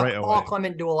saw straight Paul away.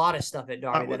 Clement do a lot of stuff at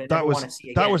Derby that I never want to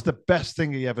see again. That was the best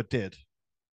thing he ever did.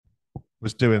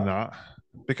 Was doing that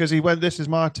because he went. This is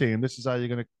my team. This is how you're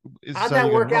going to. How'd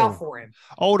that work out for him?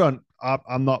 Hold on,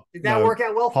 I'm not. Did that work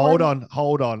out well for him?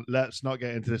 Hold on. Let's not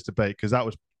get into this debate because that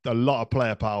was a lot of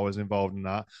player power was involved in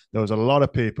that. There was a lot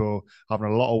of people having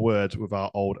a lot of words with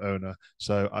our old owner.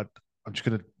 So I'm just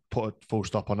going to put a full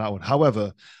stop on that one.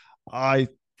 However, I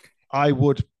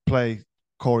would play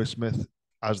Corey Smith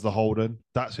as the Holden.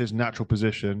 That's his natural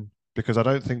position because I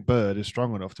don't think Bird is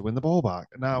strong enough to win the ball back.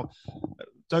 Now,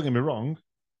 don't get me wrong.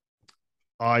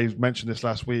 I mentioned this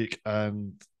last week,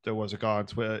 and there was a guy on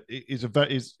Twitter. He's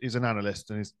an analyst,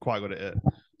 and he's quite good at it.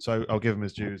 So I'll give him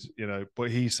his dues,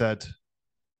 But he said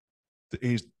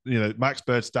that Max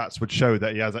Bird's stats would show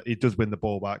that he does win the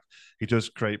ball back. He does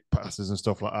create passes and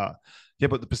stuff like that. Yeah,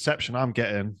 but the perception I'm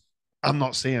getting, I'm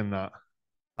not seeing that.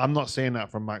 I'm not seeing that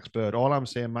from Max Bird. All I'm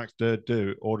seeing Max Bird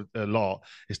do a lot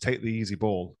is take the easy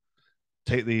ball,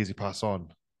 take the easy pass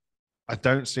on. I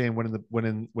don't see him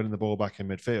winning the ball back in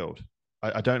midfield.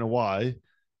 I don't know why.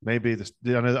 Maybe I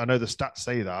know the stats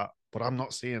say that, but I'm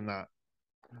not seeing that.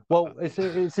 Well, it's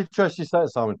interesting you say it,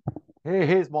 Simon.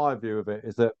 Here's my view of it: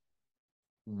 is that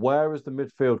where has the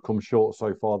midfield come short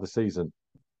so far this season?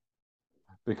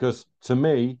 Because to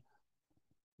me,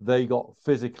 they got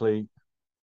physically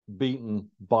beaten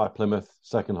by Plymouth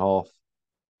second half.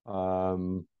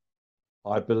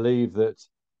 I believe that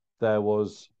there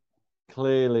was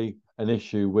clearly an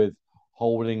issue with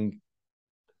holding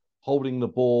the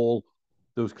ball.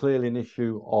 There was clearly an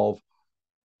issue of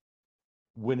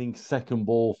winning second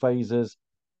ball phases.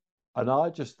 And I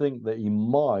just think that he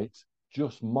might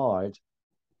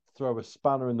throw a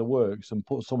spanner in the works and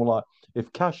put someone like,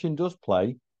 if Cashin does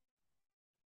play,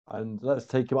 and let's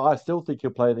take him, I still think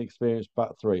he'll play an experienced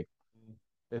back 3.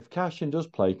 If Cashin does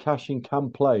play, Cashin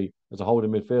can play as a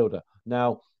holding midfielder.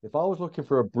 Now, if I was looking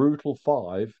for a brutal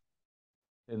 5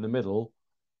 in the middle,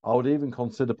 I would even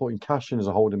consider putting Cashin as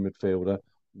a holding midfielder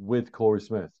with Corey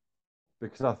Smith.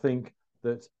 Because I think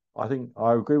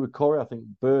I agree with Corey. I think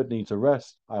Bird needs a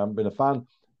rest. I haven't been a fan.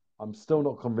 I'm still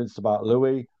not convinced about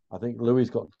Louis. I think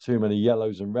Louis's got too many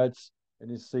yellows and reds in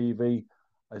his CV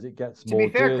as it gets more. To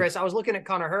be fair, Chris, I was looking at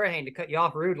Connor Hurricane to cut you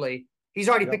off rudely. He's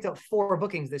already picked up 4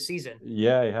 bookings this season.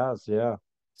 Yeah, he has. Yeah.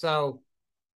 So.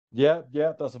 Yeah,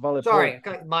 that's a valid point.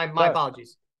 Sorry, my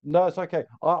apologies. No, it's okay.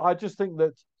 I just think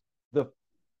that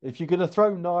if you're going to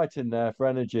throw Knight in there for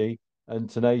energy and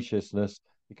tenaciousness,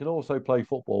 you can also play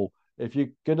football. If you're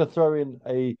going to throw in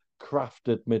a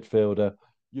crafted midfielder,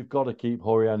 you've got to keep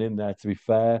Horian in there, to be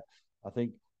fair. I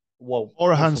think,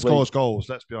 Horian scores goals,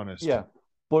 let's be honest. Yeah,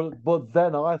 but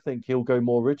then I think he'll go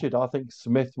more rigid. I think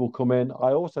Smith will come in.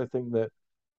 I also think that,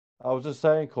 I was just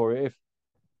saying, Corey,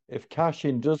 if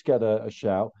Cashin does get a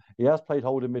shout, he has played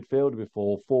holding midfielder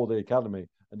before for the academy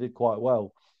and did quite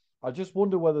well. I just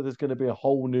wonder whether there's going to be a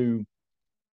whole new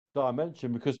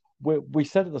dimension, because we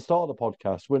said at the start of the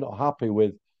podcast we're not happy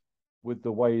with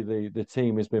the way the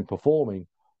team has been performing.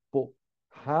 But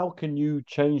how can you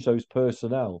change those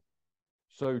personnel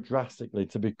so drastically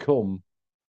to become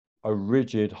a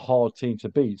rigid, hard team to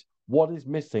beat? What is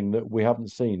missing that we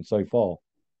haven't seen so far?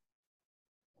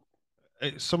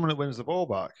 It's someone that wins the ball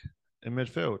back in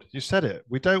midfield. You said it.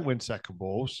 We don't win second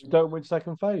balls. We don't win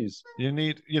second phase.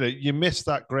 You miss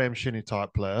that Graham Shinney type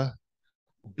player.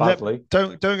 Badly.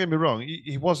 Don't get me wrong.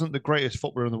 He wasn't the greatest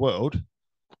footballer in the world.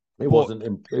 He wasn't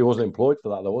employed for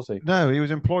that, though, was he? No, he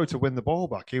was employed to win the ball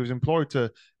back. He was employed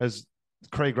to, as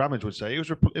Craig Ramage would say, he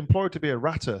was employed to be a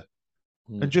ratter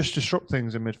and just disrupt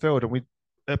things in midfield.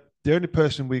 And the only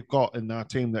person we've got in our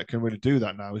team that can really do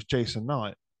that now is Jason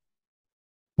Knight.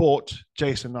 But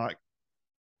Jason Knight,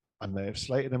 I may have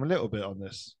slated him a little bit on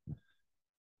this.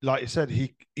 Like you said,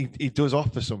 he does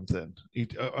offer something.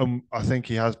 I think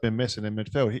he has been missing in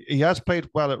midfield. He has played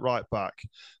well at right back,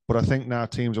 but I think now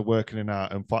teams are working it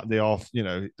out and they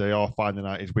are finding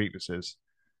out his weaknesses.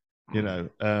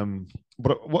 But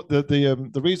what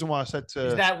the reason why I said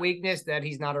is that weakness that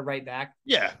he's not a right back?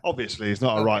 Yeah, obviously he's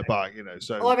not a right back.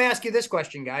 So well, let me ask you this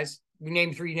question, guys. We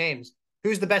named 3 names.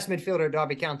 Who's the best midfielder at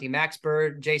Derby County? Max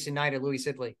Bird, Jason Knight, or Louis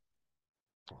Sibley?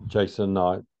 Jason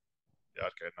Knight. Yeah,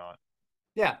 I'd go Knight.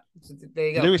 Yeah, so there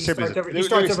you go. Louis he Sibley's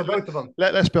starts over both of them.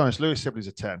 Let's be honest. Louis Sibley's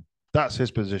a 10. That's his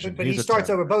position. But he starts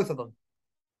over both of them.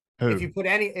 Who? If you put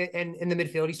any in the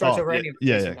midfield, he starts over any of them.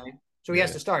 Yeah. So he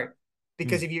has to start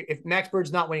because if Max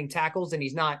Bird's not winning tackles and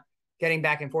he's not getting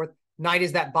back and forth, Knight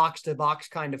is that box to box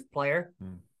kind of player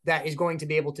that is going to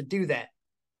be able to do that.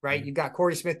 Right? You've got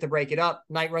Corey Smith to break it up.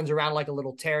 Knight runs around like a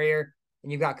little terrier,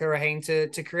 and you've got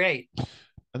Kurahane to create.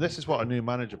 And this is what a new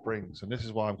manager brings, and this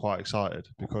is why I'm quite excited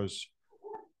because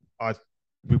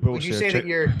Would you say that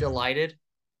you're delighted?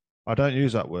 I don't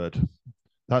use that word.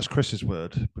 That's Chris's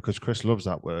word because Chris loves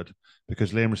that word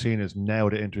because Liam Racine has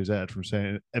nailed it into his head from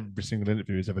saying it every single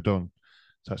interview he's ever done.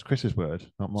 So that's Chris's word,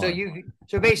 not mine.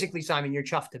 So basically, Simon, you're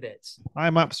chuffed to bits.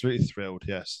 I'm absolutely thrilled,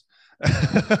 yes.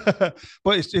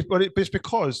 but it's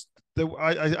because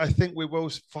I think we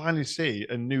will finally see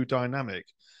a new dynamic,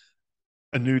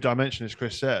 a new dimension, as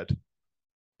Chris said,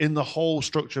 in the whole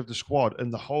structure of the squad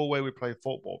and the whole way we play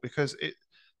football. Because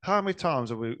how many times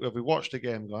have we watched a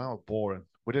game and gone, oh, boring.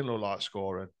 We didn't look like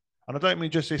scoring. And I don't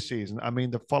mean just this season. I mean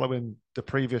the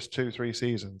previous 2-3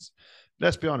 seasons.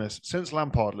 Let's be honest. Since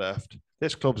Lampard left,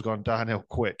 this club's gone downhill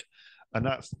quick. And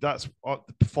that's the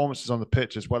performances on the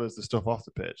pitch as well as the stuff off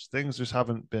the pitch. Things just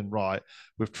haven't been right.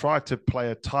 We've tried to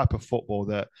play a type of football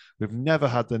that we've never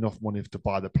had enough money to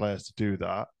buy the players to do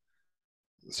that.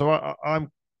 So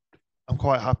I'm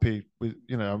quite happy with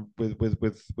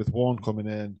Warne coming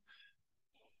in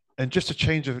and just a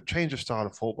change of style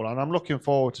of football. And I'm looking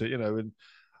forward to, and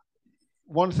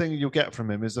one thing you'll get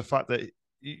from him is the fact that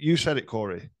you said it,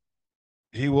 Corey.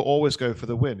 He will always go for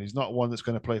the win. He's not one that's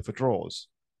going to play for draws.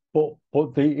 But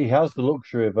he has the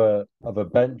luxury of a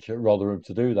bench at Rotherham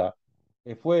to do that.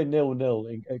 If we're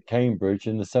 0-0 at Cambridge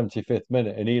in the 75th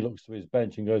minute and he looks to his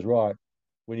bench and goes, right,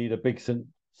 we need a big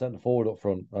centre forward up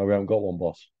front. Oh, we haven't got one,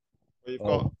 boss.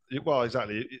 Well,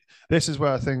 exactly. This is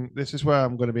where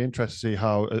I'm going to be interested to see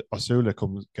how Osula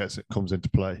comes into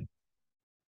play.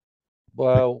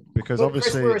 Well, because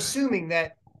obviously Chris, we're assuming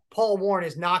that Paul Warne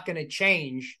is not going to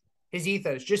change his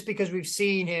ethos just because we've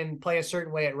seen him play a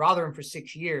certain way at Rotherham for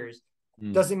 6 years.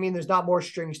 Doesn't mean there's not more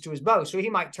strings to his bow. So he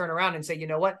might turn around and say, you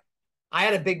know what? I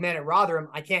had a big man at Rotherham.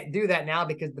 I can't do that now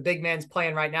because the big man's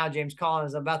playing right now. James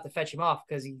Collins, I'm about to fetch him off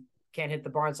because he can't hit the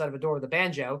barn side of a door with a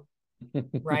banjo,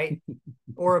 right?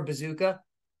 Or a bazooka,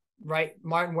 right?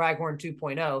 Martin Waghorn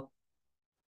 2.0.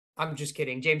 I'm just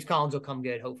kidding. James Collins will come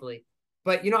good, hopefully.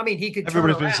 But you know what I mean? He could.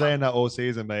 Everybody's been saying that all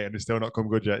season, mate, and it's still not come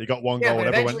good yet. He got one goal and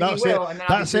everyone went,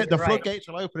 that's it. The floodgates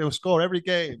will open. He'll score every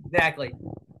game. Exactly.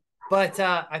 But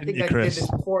I think I did this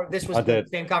before. This was the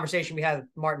same conversation we had with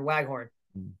Martin Waghorn.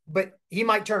 But he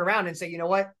might turn around and say, you know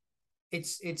what?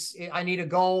 I need a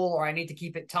goal or I need to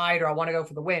keep it tight or I want to go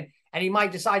for the win. And he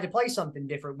might decide to play something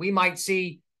different. We might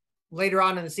see later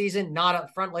on in the season, not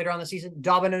up front later on in the season,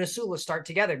 Dobbin and Osula start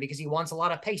together because he wants a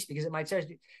lot of pace because it might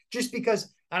say just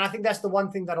because. And I think that's the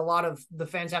one thing that a lot of the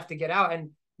fans have to get out. And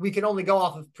we can only go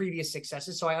off of previous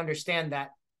successes. So I understand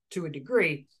that to a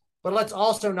degree. But let's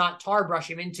also not tar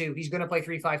brush him into he's going to play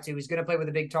 3-5-2. He's going to play with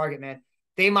a big target man.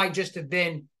 They might just have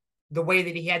been the way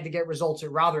that he had to get results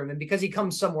at Rotherham. And because he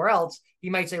comes somewhere else, he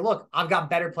might say, look, I've got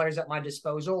better players at my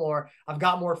disposal, or I've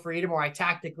got more freedom, or I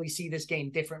tactically see this game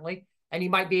differently. And he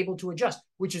might be able to adjust,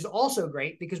 which is also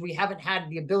great because we haven't had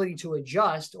the ability to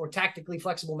adjust or tactically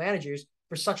flexible managers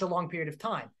for such a long period of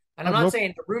time. And I'm not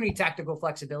saying the Rooney tactical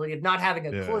flexibility of not having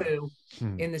a clue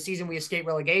in the season we escape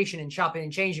relegation and chopping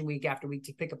and changing week after week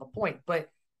to pick up a point, but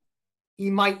he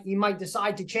might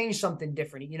decide to change something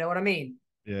different. You know what I mean?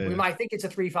 Yeah, we might think it's a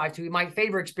 3-5-2. He might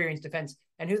favor experienced defense,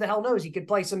 and who the hell knows? He could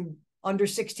play some under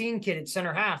 16 kid at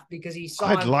center half because he saw.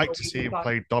 I'd like to see him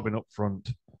play Dobbin up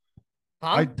front.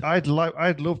 Huh?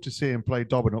 I'd love to see him play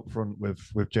Dobbin up front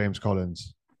with James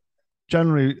Collins.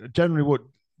 Generally, what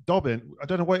Dobbin? I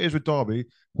don't know what it is with Derby.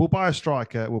 We'll buy a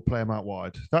striker. We'll play him out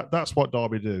wide. That's what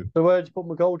Derby do. So where'd you put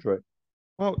McGoldrick?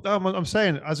 Well, I'm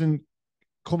saying as in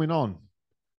coming on.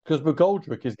 Because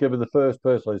McGoldrick is given the first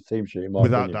person on his team sheet, in my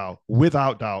opinion.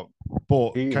 Without doubt.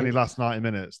 But can he last 90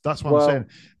 minutes? That's what I'm saying.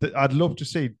 That I'd love to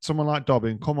see someone like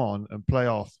Dobbin come on and play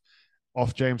off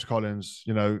James Collins.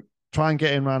 You know, try and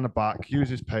get him around the back, use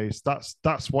his pace.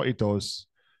 That's what he does.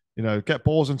 You know, get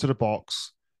balls into the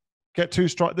box, get two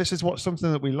strike. This is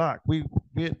something that we lack. We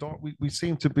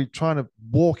seem to be trying to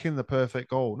walk in the perfect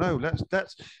goal. No,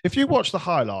 let's. If you watch the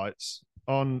highlights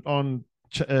on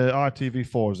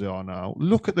ITV4 as they are now,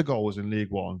 look at the goals in League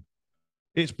One.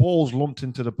 It's balls lumped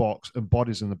into the box and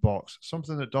bodies in the box,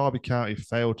 something that Derby County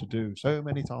failed to do so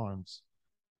many times.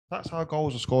 That's how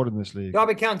goals are scored in this league.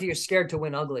 Derby County is scared to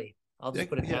win ugly. I'll just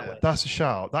put it that way. That's a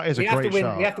shout. That is a great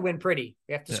shout. We have to win pretty.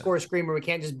 We have to score a screamer. We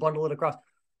can't just bundle it across.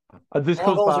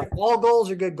 All goals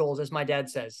are good goals, as my dad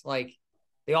says. Like,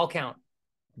 they all count.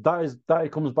 That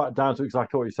comes back down to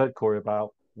exactly what you said, Corey,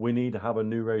 about we need to have a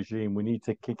new regime. We need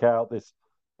to kick out this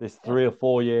 3 or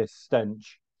 4 year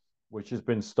stench, which has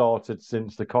been started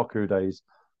since the Cocker days.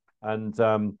 And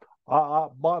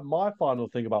my final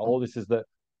thing about all this is that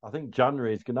I think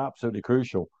January is going to be absolutely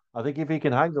crucial. I think if he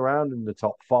can hang around in the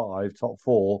top 5, top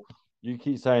 4, you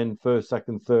keep saying first,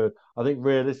 second, third. I think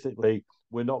realistically,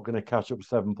 we're not going to catch up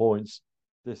 7 points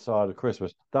this side of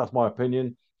Christmas. That's my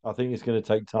opinion. I think it's going to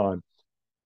take time.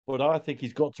 But I think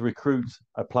he's got to recruit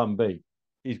a plan B.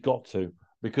 He's got to,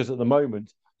 because at the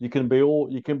moment, you can be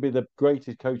the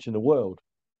greatest coach in the world,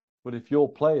 but if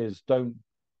your players don't,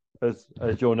 as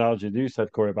your analogy you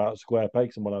said, Corey, about square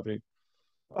pegs and what have you,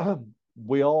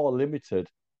 we are limited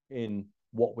in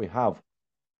what we have,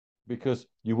 because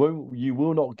you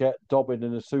will not get Dobbin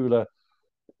and Asula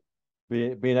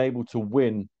being able to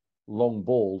win long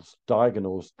balls,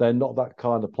 diagonals. They're not that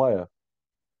kind of player.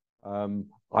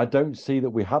 I don't see that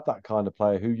we have that kind of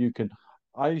player who you can.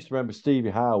 I used to remember Stevie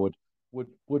Howard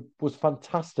was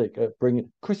fantastic at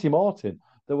bringing Chrissy Martin.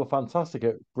 They were fantastic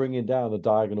at bringing down the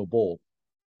diagonal ball.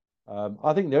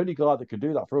 I think the only guy that can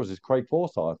do that for us is Craig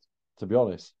Forsyth, to be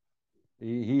honest.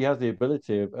 He has the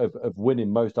ability of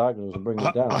winning most diagonals and bringing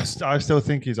it down. I still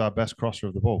think he's our best crosser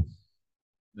of the ball.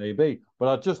 Maybe. But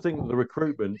I just think that the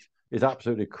recruitment is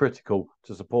absolutely critical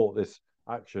to support this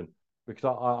action, because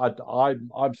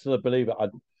I'm still a believer.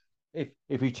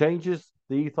 If he changes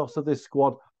the ethos of this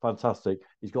squad, fantastic.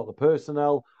 He's got the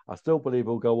personnel. I still believe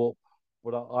he'll go up,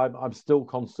 but I'm still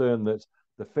concerned that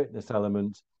the fitness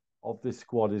element of this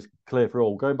squad is clear for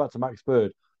all. Going back to Max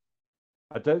Bird,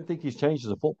 I don't think he's changed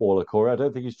as a footballer, Corey. I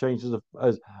don't think he's changed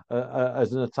as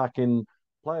an attacking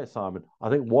player, Simon. I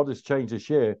think what has changed this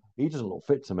year, he doesn't look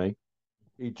fit to me.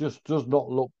 He just does not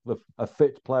look a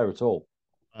fit player at all.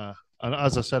 And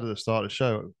as I said at the start of the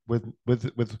show,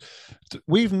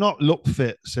 we've not looked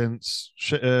fit since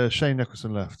Shane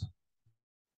Nicholson left.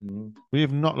 Mm. We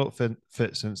have not looked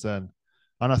fit since then.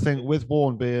 And I think with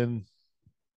Warne being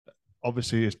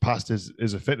obviously his past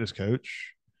is a fitness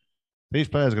coach, these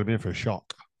players are going to be in for a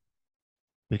shock,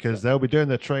 because they'll be doing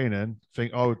their training,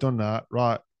 think, oh, we've done that,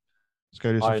 right, let's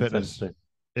go do some fitness.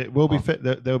 It will be fit.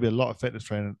 There'll be a lot of fitness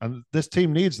training, and this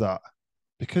team needs that,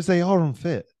 because they are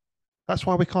unfit. That's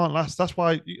why we can't last. That's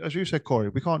why, as you said, Corey,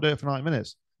 we can't do it for 90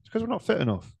 minutes. It's because we're not fit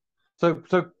enough. So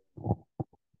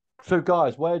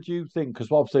guys, where do you think,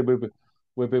 because obviously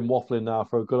we've been waffling now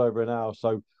for a good over an hour,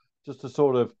 so just to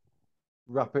sort of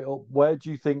wrap it up, where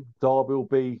do you think Derby will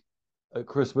be at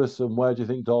Christmas, and where do you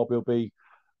think Derby will be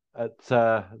at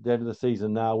the end of the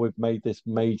season now we've made this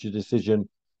major decision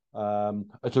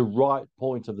at a right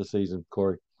point of the season,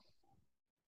 Corey?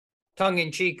 Tongue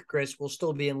in cheek, Chris, we'll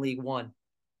still be in League One.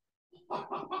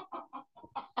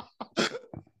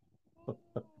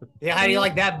 Yeah, how do you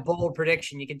like that bold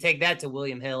prediction? You can take that to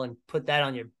William Hill and put that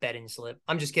on your betting slip.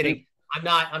 I'm just kidding.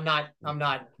 I'm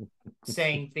not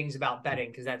saying things about betting,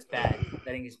 because that's bad.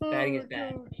 Betting is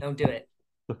bad. Don't do it.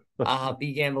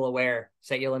 Be gamble aware.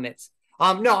 Set your limits.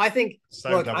 No, I think.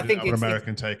 Look, I think it's an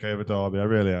American takeover Derby. I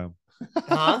really am.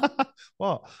 Huh?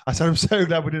 What? I said I'm so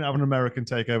glad we didn't have an American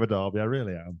takeover Derby. I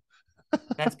really am.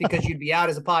 That's because you'd be out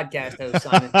as a podcast host,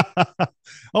 Simon.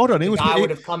 Hold on, I would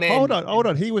have come in. Hold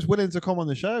on. He was willing to come on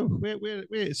the show.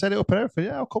 We set it up and everything.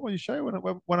 Yeah, I'll come on your show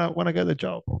when I get the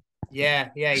job. Yeah.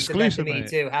 He said that to me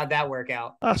too. How'd that work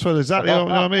out? That's exactly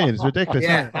what I mean. It's ridiculous.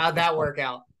 Yeah, how'd that work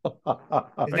out? Now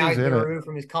he's been removed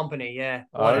from his company. Yeah.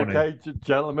 Okay,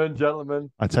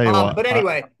 gentlemen. I tell you what. But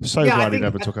anyway, I'm so glad he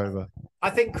never took over. I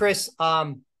think, Chris,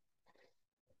 I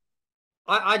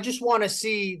just want to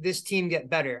see this team get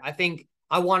better. I think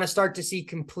I want to start to see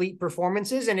complete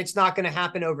performances, and it's not going to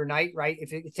happen overnight, right?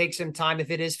 If it takes some time,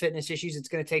 if it is fitness issues, it's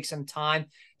going to take some time.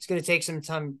 It's going to take some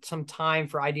time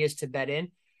for ideas to bed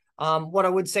in. What I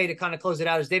would say to kind of close it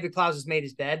out is David Klaus has made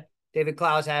his bed. David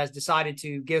Klaus has decided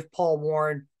to give Paul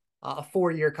Warne a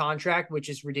 4-year contract, which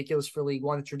is ridiculous for League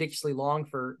One. It's ridiculously long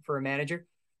for a manager.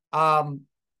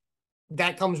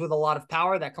 That comes with a lot of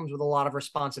power. That comes with a lot of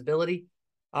responsibility.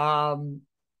 And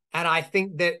I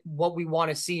think that what we want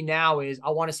to see now is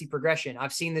I want to see progression.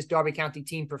 I've seen this Derby County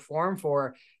team perform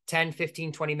for 10,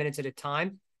 15, 20 minutes at a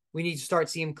time. We need to start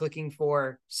seeing them clicking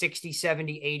for 60,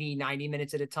 70, 80, 90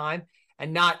 minutes at a time,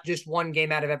 and not just one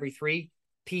game out of every 3.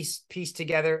 Piece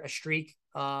together a streak,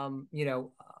 a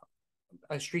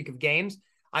streak of games.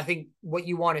 I think what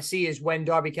you want to see is when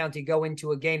Derby County go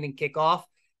into a game and kick off,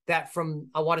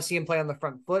 I want to see them play on the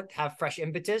front foot, have fresh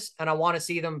impetus, and I want to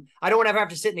see them. I don't want to ever have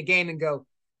to sit in a game and go,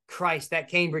 Christ, that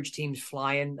Cambridge team's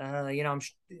flying. I'm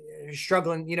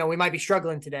struggling. We might be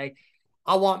struggling today.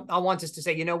 I want us to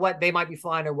say, you know what, they might be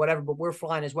flying or whatever, but we're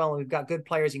flying as well, and we've got good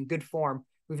players in good form.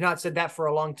 We've not said that for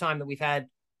a long time, that we've had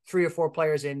 3 or 4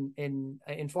 players in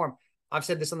form. I've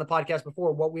said this on the podcast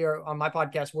before. What we are on my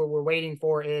podcast, what we're waiting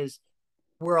for is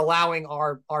we're allowing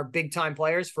our big time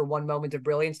players for one moment of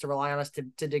brilliance to rely on us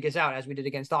to dig us out, as we did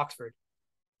against Oxford.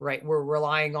 Right, we're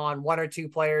relying on 1 or 2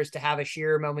 players to have a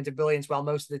sheer moment of brilliance while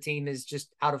most of the team is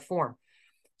just out of form.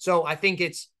 So I think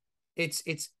it's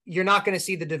you're not going to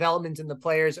see the development in the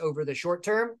players over the short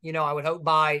term. I would hope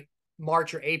by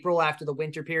March or April, after the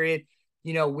winter period,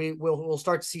 we'll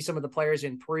start to see some of the players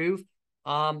improve.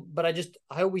 But I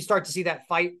hope we start to see that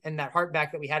fight and that heart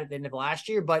back that we had at the end of last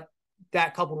year, but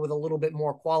that coupled with a little bit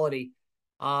more quality.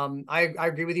 I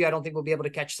agree with you. I don't think we'll be able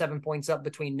to catch 7 points up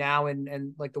between now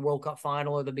and like the World Cup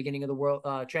final or the beginning of the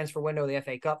world transfer window, the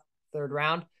FA Cup 3rd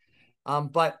round.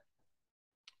 But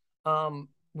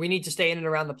we need to stay in and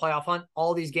around the playoff hunt.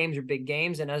 All these games are big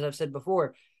games. And as I've said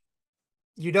before,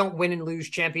 you don't win and lose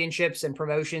championships and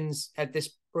promotions at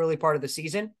this early part of the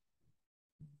season.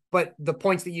 But the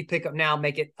points that you pick up now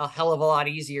make it a hell of a lot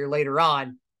easier later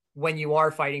on when you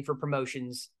are fighting for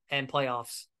promotions and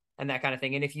playoffs and that kind of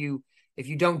thing. And if you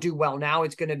don't do well now,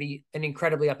 it's going to be an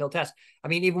incredibly uphill test. I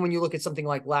mean, even when you look at something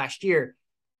like last year,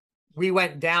 we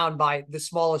went down by the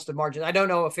smallest of margins. I don't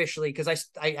know officially, because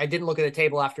I didn't look at the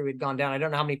table after we'd gone down. I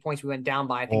don't know how many points we went down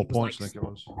by. I think 4 points, I think it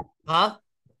was. Huh?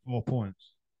 4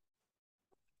 points.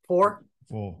 4?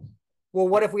 4. Well,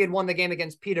 what if we had won the game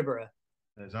against Peterborough?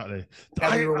 Exactly.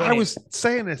 I was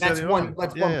saying this. That's one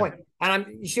point. And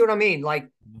you see what I mean? Like,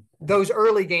 those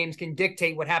early games can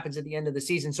dictate what happens at the end of the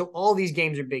season. So all these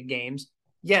games are big games.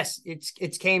 Yes,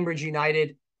 it's Cambridge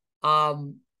United.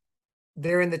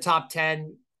 They're in the top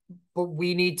 10, but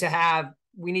we need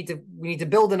to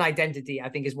build an identity, I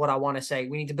think is what I want to say.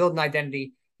 We need to build an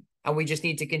identity, and we just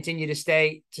need to continue to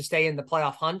stay in the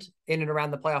playoff hunt, in and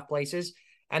around the playoff places,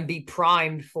 and be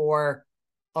primed for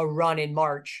a run in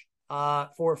March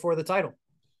for the title.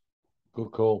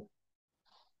 Good call.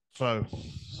 So,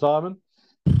 Simon?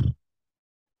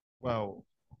 Well,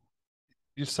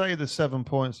 you say the 7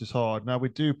 points is hard. Now, we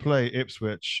do play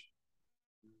Ipswich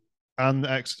and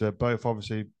Exeter, both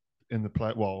obviously in the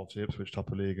play. Well, obviously Ipswich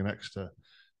top of league and Exeter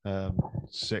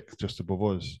 6th, just above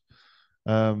us.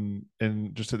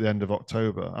 In just at the end of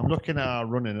October. I'm looking at our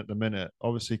running at the minute.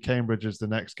 Obviously, Cambridge is the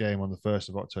next game on the 1st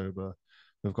of October.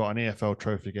 We've got an EFL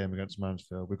trophy game against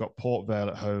Mansfield. We've got Port Vale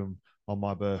at home on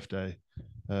my birthday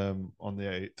on the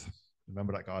 8th.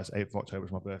 Remember that, guys. 8th of October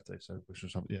is my birthday. So,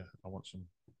 I want some.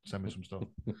 Send me some stuff.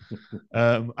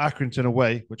 Accrington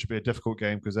away, which would be a difficult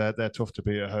game because they're tough to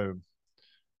beat at home.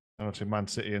 And obviously, Man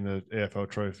City in the EFL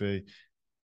trophy.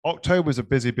 October is a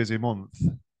busy month.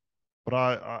 But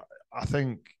I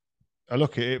think I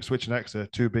look at Ipswich and Exeter,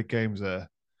 2 big games there.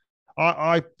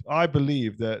 I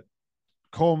believe that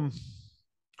come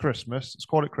Christmas, let's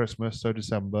call it Christmas, so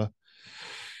December,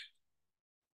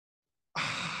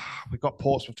 we've got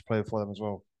Portsmouth to play for them as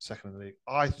well, 2nd in the league.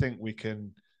 I think we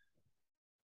can.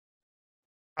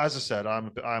 As I said,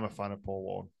 I'm a fan of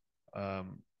Paul Warne.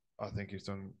 I think he's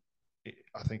done.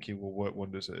 I think he will work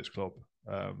wonders at his club.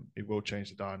 He will change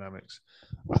the dynamics.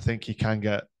 I think he can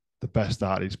get the best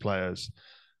out of these players,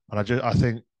 and I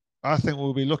think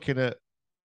we'll be looking at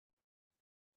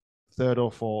 3rd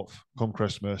or 4th come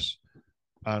Christmas,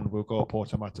 and we'll go up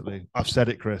automatically. I've said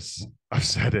it, Chris. I've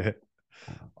said it.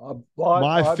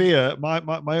 My fear,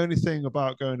 my only thing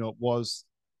about going up was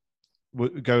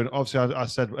going. Obviously, I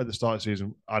said at the start of the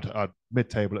season I'd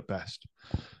mid-table at best,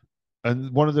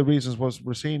 and one of the reasons was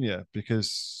Rosinia,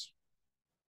 because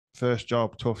first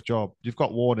job, tough job. You've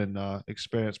got Warne in there,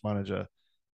 experienced manager.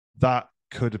 That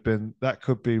could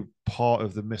be part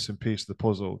of the missing piece of the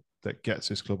puzzle that gets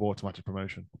this club automatic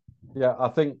promotion. Yeah, I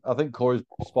think Corey's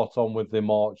spot on with the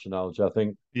March analogy. I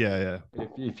think yeah.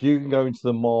 If you can go into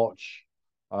the March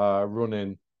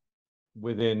running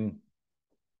within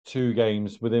 2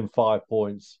 games, within 5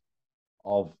 points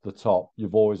of the top,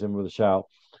 you've always in with a shout.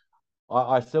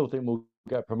 I still think we'll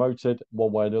get promoted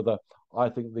one way or another. I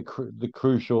think the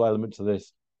crucial element to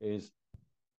this is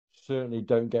certainly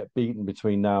don't get beaten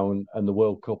between now and the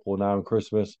World Cup or now and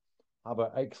Christmas. Have an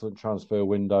excellent transfer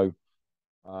window,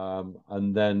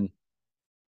 and then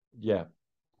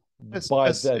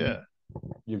by then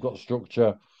you've got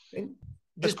structure.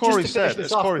 As Corey said,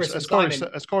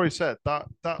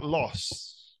 that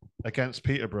loss against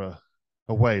Peterborough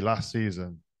away last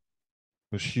season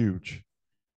was huge.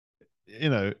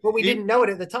 But we didn't know it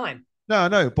at the time. No.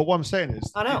 But what I'm saying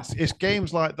is, I know it's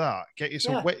games like that.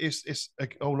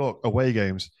 Away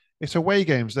games. It's away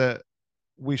games that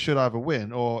we should either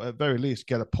win or at very least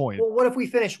get a point. Well, what if we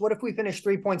finish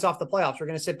 3 points off the playoffs? We're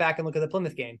going to sit back and look at the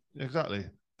Plymouth game. Exactly.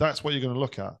 That's what you're going to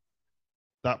look at.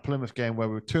 That Plymouth game where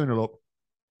we were 2-0 up.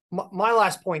 My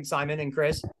last point, Simon and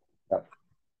Chris.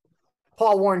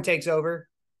 Paul Warne takes over.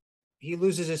 He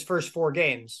loses his first 4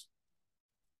 games.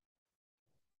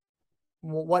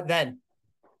 Well, what then?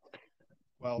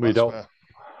 Well, we don't.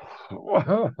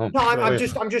 No, I'm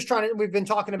just trying to. We've been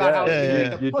talking about how he's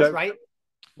going to push, right?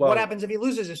 Well, what happens if he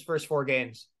loses his first 4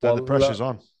 games? Then the pressure's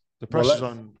on. The pressure's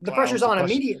on. The pressure's on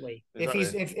immediately.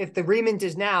 Exactly. If the agreement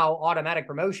is now automatic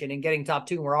promotion and getting top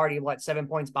 2, and we're already 7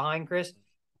 points behind, Chris.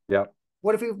 Yeah.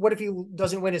 What if he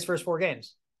doesn't win his first 4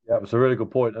 games? Yeah, it's a really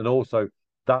good point, and also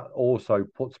that also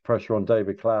puts pressure on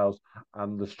David Clowes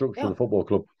and the structure of the football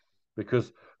club,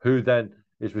 because who then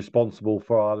is responsible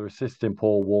for either assisting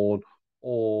Paul Warne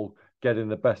or getting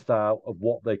the best out of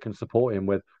what they can support him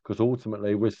with? Because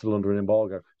ultimately we're still under an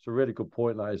embargo. It's a really good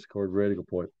point. That is, Corey, really good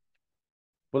point.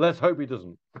 But let's hope he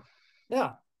doesn't.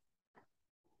 Yeah.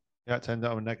 He had to end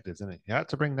up with negatives, didn't he? He had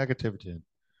to bring negativity in.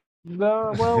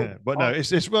 No, well, but no,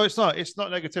 it's not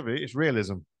negativity. It's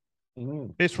realism.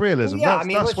 Mm-hmm. It's realism. Well,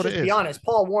 let's just be honest.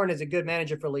 Paul Warne is a good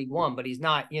manager for League One, but he's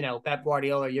not, Pep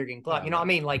Guardiola or Jurgen Klopp. You know what I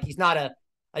mean? He's not a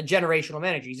generational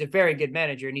manager. He's a very good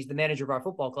manager, and he's the manager of our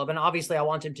football club. And obviously, I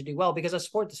want him to do well because I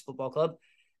support this football club,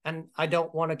 and I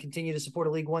don't want to continue to support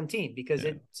a League One team because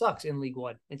it sucks in League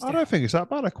One. I don't think it's that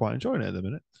bad. I'm quite enjoying it at the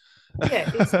minute.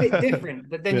 Yeah, it's a bit different,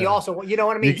 but then you also, you know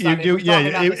what I mean?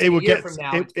 It will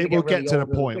get to the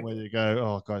point where you go,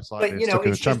 oh, guys, like this. But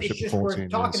it's just we're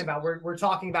talking about. We're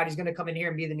talking about he's going to come in here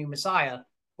and be the new Messiah.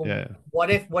 But what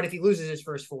if he loses his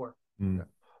first 4? Mm.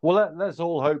 Well, let's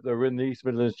all hope that we're in the East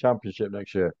Midlands Championship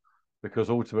next year, because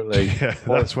ultimately,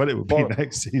 that's what it will be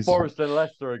next season. Forest and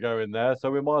Leicester are going there,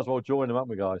 so we might as well join them, haven't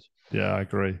we, guys? Yeah, I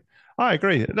agree.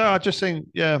 No, I just think,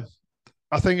 I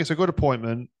think it's a good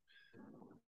appointment.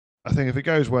 I think if it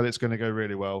goes well, it's going to go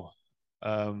really well.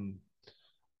 But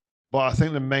I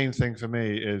think the main thing for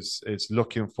me is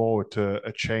looking forward to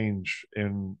a change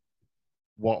in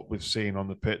what we've seen on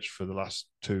the pitch for the last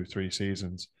 2-3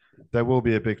 seasons. There will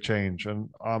be a big change, and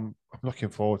I'm looking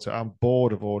forward to it. I'm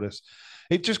bored of all this.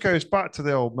 It just goes back to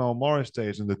the old Mel Morris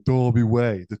days and the Derby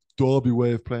way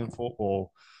of playing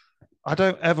football. I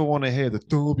don't ever want to hear the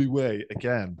Derby way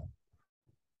again.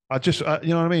 You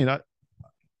know what I mean?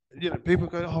 People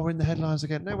go, oh, we're in the headlines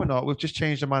again. No, we're not. We've just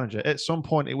changed the manager. At some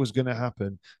point, it was going to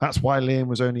happen. That's why Liam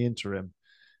was only interim.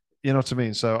 You know what I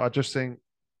mean? So I just think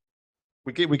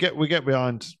we get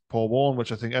behind Paul Warne,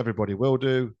 which I think everybody will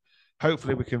do.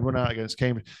 Hopefully, we can run out against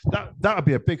Cambridge. That would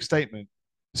be a big statement.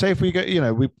 Say if we get,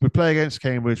 we play against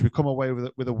Cambridge, we come away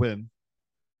with a win.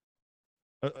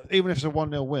 Even if it's a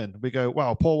 1-0 win, we go,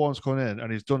 wow, Paul Warne's come in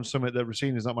and he's done something that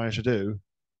Rossini's not managed to do,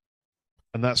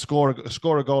 and that score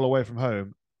a goal away from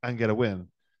home and get a win.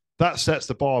 That sets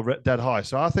the bar dead high.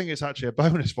 So I think it's actually a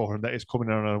bonus for him that he's coming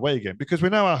in on an away game, because we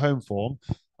know our home form,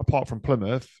 apart from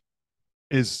Plymouth,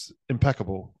 is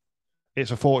impeccable. It's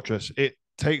a fortress. It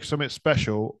takes something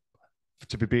special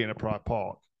to be beaten at Pride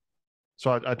Park.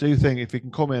 So I do think if he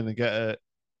can come in and get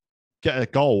a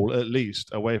goal at least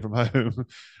away from home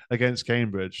against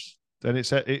Cambridge, then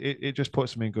it just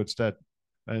puts him in good stead.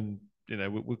 And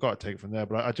we've got to take it from there.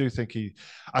 But I do think he's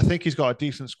got a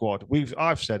decent squad.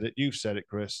 I've said it, you've said it,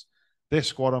 Chris. This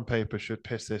squad on paper should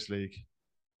piss this league.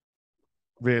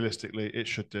 Realistically, it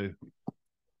should do.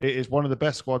 It is one of the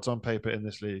best squads on paper in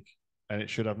this league, and it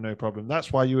should have no problem.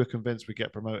 That's why you were convinced we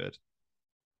get promoted.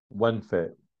 When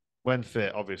fit. When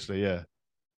fit, obviously, yeah.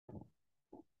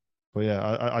 But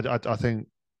yeah, I think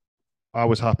I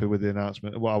was happy with the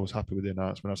announcement. Well, I was happy with the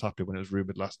announcement. I was happy when it was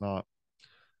rumoured last night.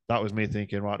 That was me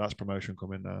thinking, right, that's promotion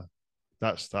coming now.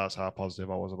 That's how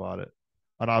positive I was about it.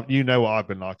 And what I've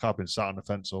been like. I've been sat on the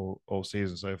fence all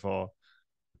season so far.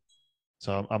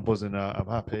 So I'm buzzing out. I'm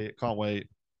happy. Can't wait.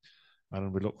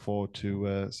 And we look forward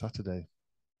to Saturday.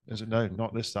 Is it? No,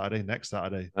 not this Saturday. Next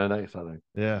Saturday. Next Saturday.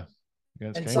 Yeah.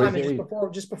 against And Cambridge.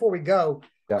 Simon, just before we go,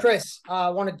 Chris, I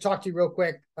wanted to talk to you real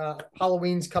quick.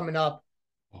 Halloween's coming up.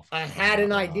 I had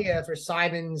an idea for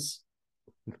Simon's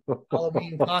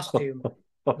Halloween costume.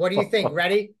 What do you think?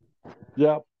 Ready?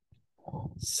 Yeah.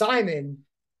 Simon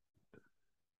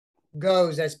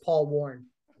goes as Paul Warne.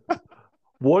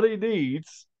 What he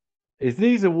needs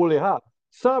is a woolly hat.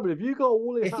 Simon, have you got a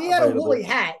woolly hat? If he had available? a woolly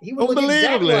hat, he would look Unbelievably,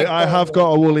 exactly like I Paul have Warne. got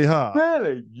a woolly hat.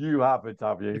 Really? You haven't,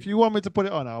 have you? If you want me to put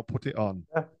it on, I'll put it on.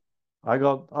 Yeah. Hang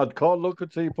on. I can't look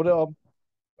until you put it on.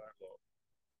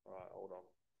 Right, hold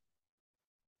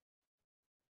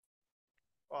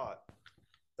on. Right.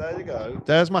 There you go.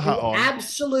 There's my hat on.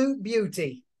 Absolute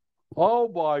beauty. Oh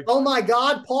my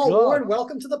God, Paul Warne,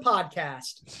 welcome to the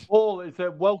podcast. Paul, it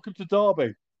said welcome to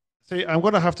Derby. See, I'm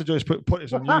gonna have to just put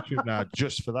this on YouTube now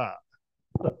just for that.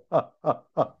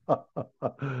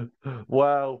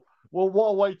 Wow. Well, what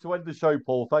a way to end the show,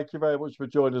 Paul. Thank you very much for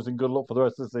joining us and good luck for the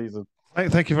rest of the season.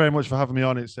 Thank you very much for having me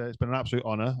on. It's been an absolute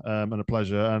honour and a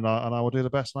pleasure, and I will do the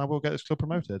best, and I will get this club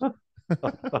promoted.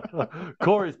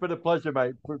 Corey, it's been a pleasure,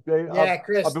 mate. Yeah,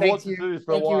 Chris, thank you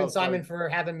and Simon for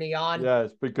having me on. Yeah,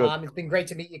 it's been good. It's been great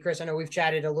to meet you, Chris. I know we've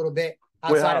chatted a little bit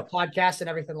outside of podcasts and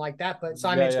everything like that, but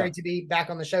Simon, it's great to be back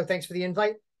on the show. Thanks for the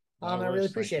invite. I really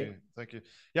appreciate it. Thank you.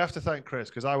 You have to thank Chris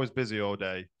because I was busy all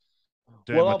day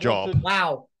doing my job.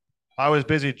 Wow. I was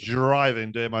busy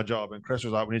driving, doing my job, and Chris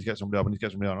was like, "We need to get somebody on. We need to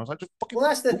get somebody on." I was like, "Just fucking." Well,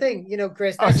 that's the thing,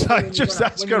 Chris. I was like, "Just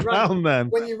ask around, then."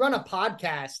 When you run a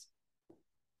podcast,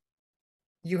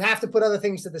 you have to put other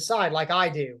things to the side, like I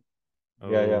do.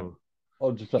 Yeah.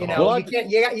 Oh, you can't.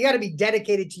 You got to be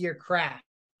dedicated to your craft.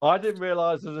 I didn't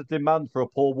realise there's a demand for a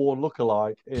Paul Warne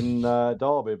lookalike in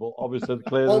Derby, but obviously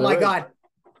clearly. Oh my God,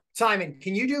 Simon,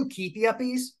 can you do keepy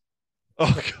uppies?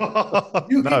 Oh God!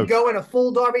 You can go in a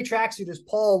full Derby tracksuit as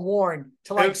Paul Warne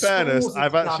to like. In fairness,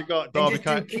 I've actually got Derby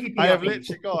County. I have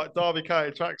literally got Derby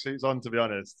County tracksuits on. To be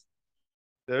honest,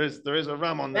 there is a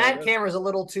ram on there. That camera's a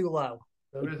little too low.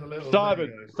 There is a little.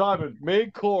 Simon, me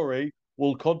and Corey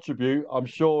will contribute. I'm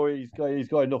sure he's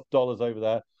got enough dollars over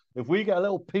there. If we get a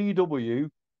little PW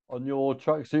on your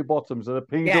tracksuit bottoms and a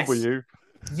PW,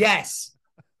 yes,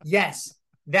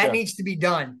 that needs to be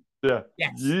done. Yeah.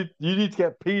 Yes. You need to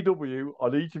get PW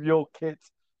on each of your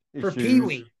kits for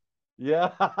Pee-wee.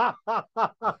 Yeah. But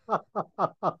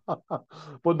I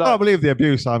can't believe the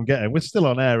abuse I'm getting. We're still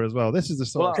on air as well. This is the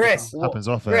sort of stuff that happens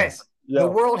off air. Chris, the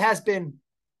world has been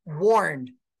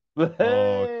warned.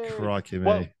 Oh, crikey me.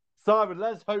 Well, Simon,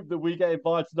 let's hope that we get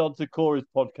invited onto Corey's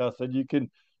podcast and you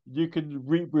can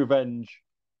reap revenge.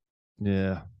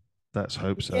 Yeah. Let's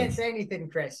hope so. You can't say anything,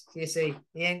 Chris. You see,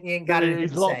 he ain't got anything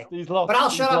to say. He's lost. But I'll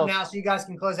shut up now so you guys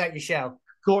can close out your show.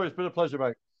 Corey, it's been a pleasure,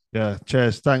 mate. Yeah,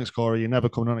 cheers. Thanks, Corey. You're never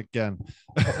coming on again.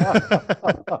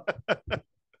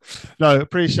 No,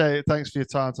 appreciate it. Thanks for your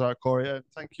time tonight, Corey. And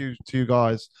thank you to you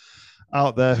guys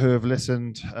out there who have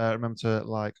listened. Remember to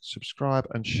like, subscribe,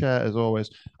 and share as always.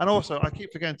 And also, I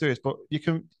keep forgetting to do this, but you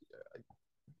can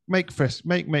make Chris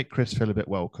feel a bit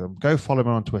welcome. Go follow him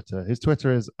on Twitter. His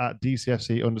Twitter is at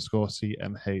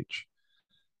DCFC_CMH.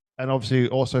 And obviously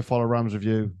also follow Rams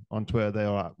Review on Twitter. They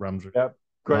are at Rams Review. Yep.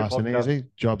 Great nice podcast. And easy.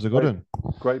 Jobs are good.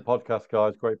 Great podcast,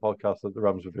 guys. Great podcast at the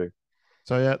Rams Review.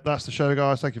 So yeah, that's the show,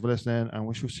 guys. Thank you for listening, and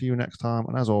we shall see you next time.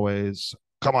 And as always,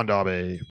 come on, Derby.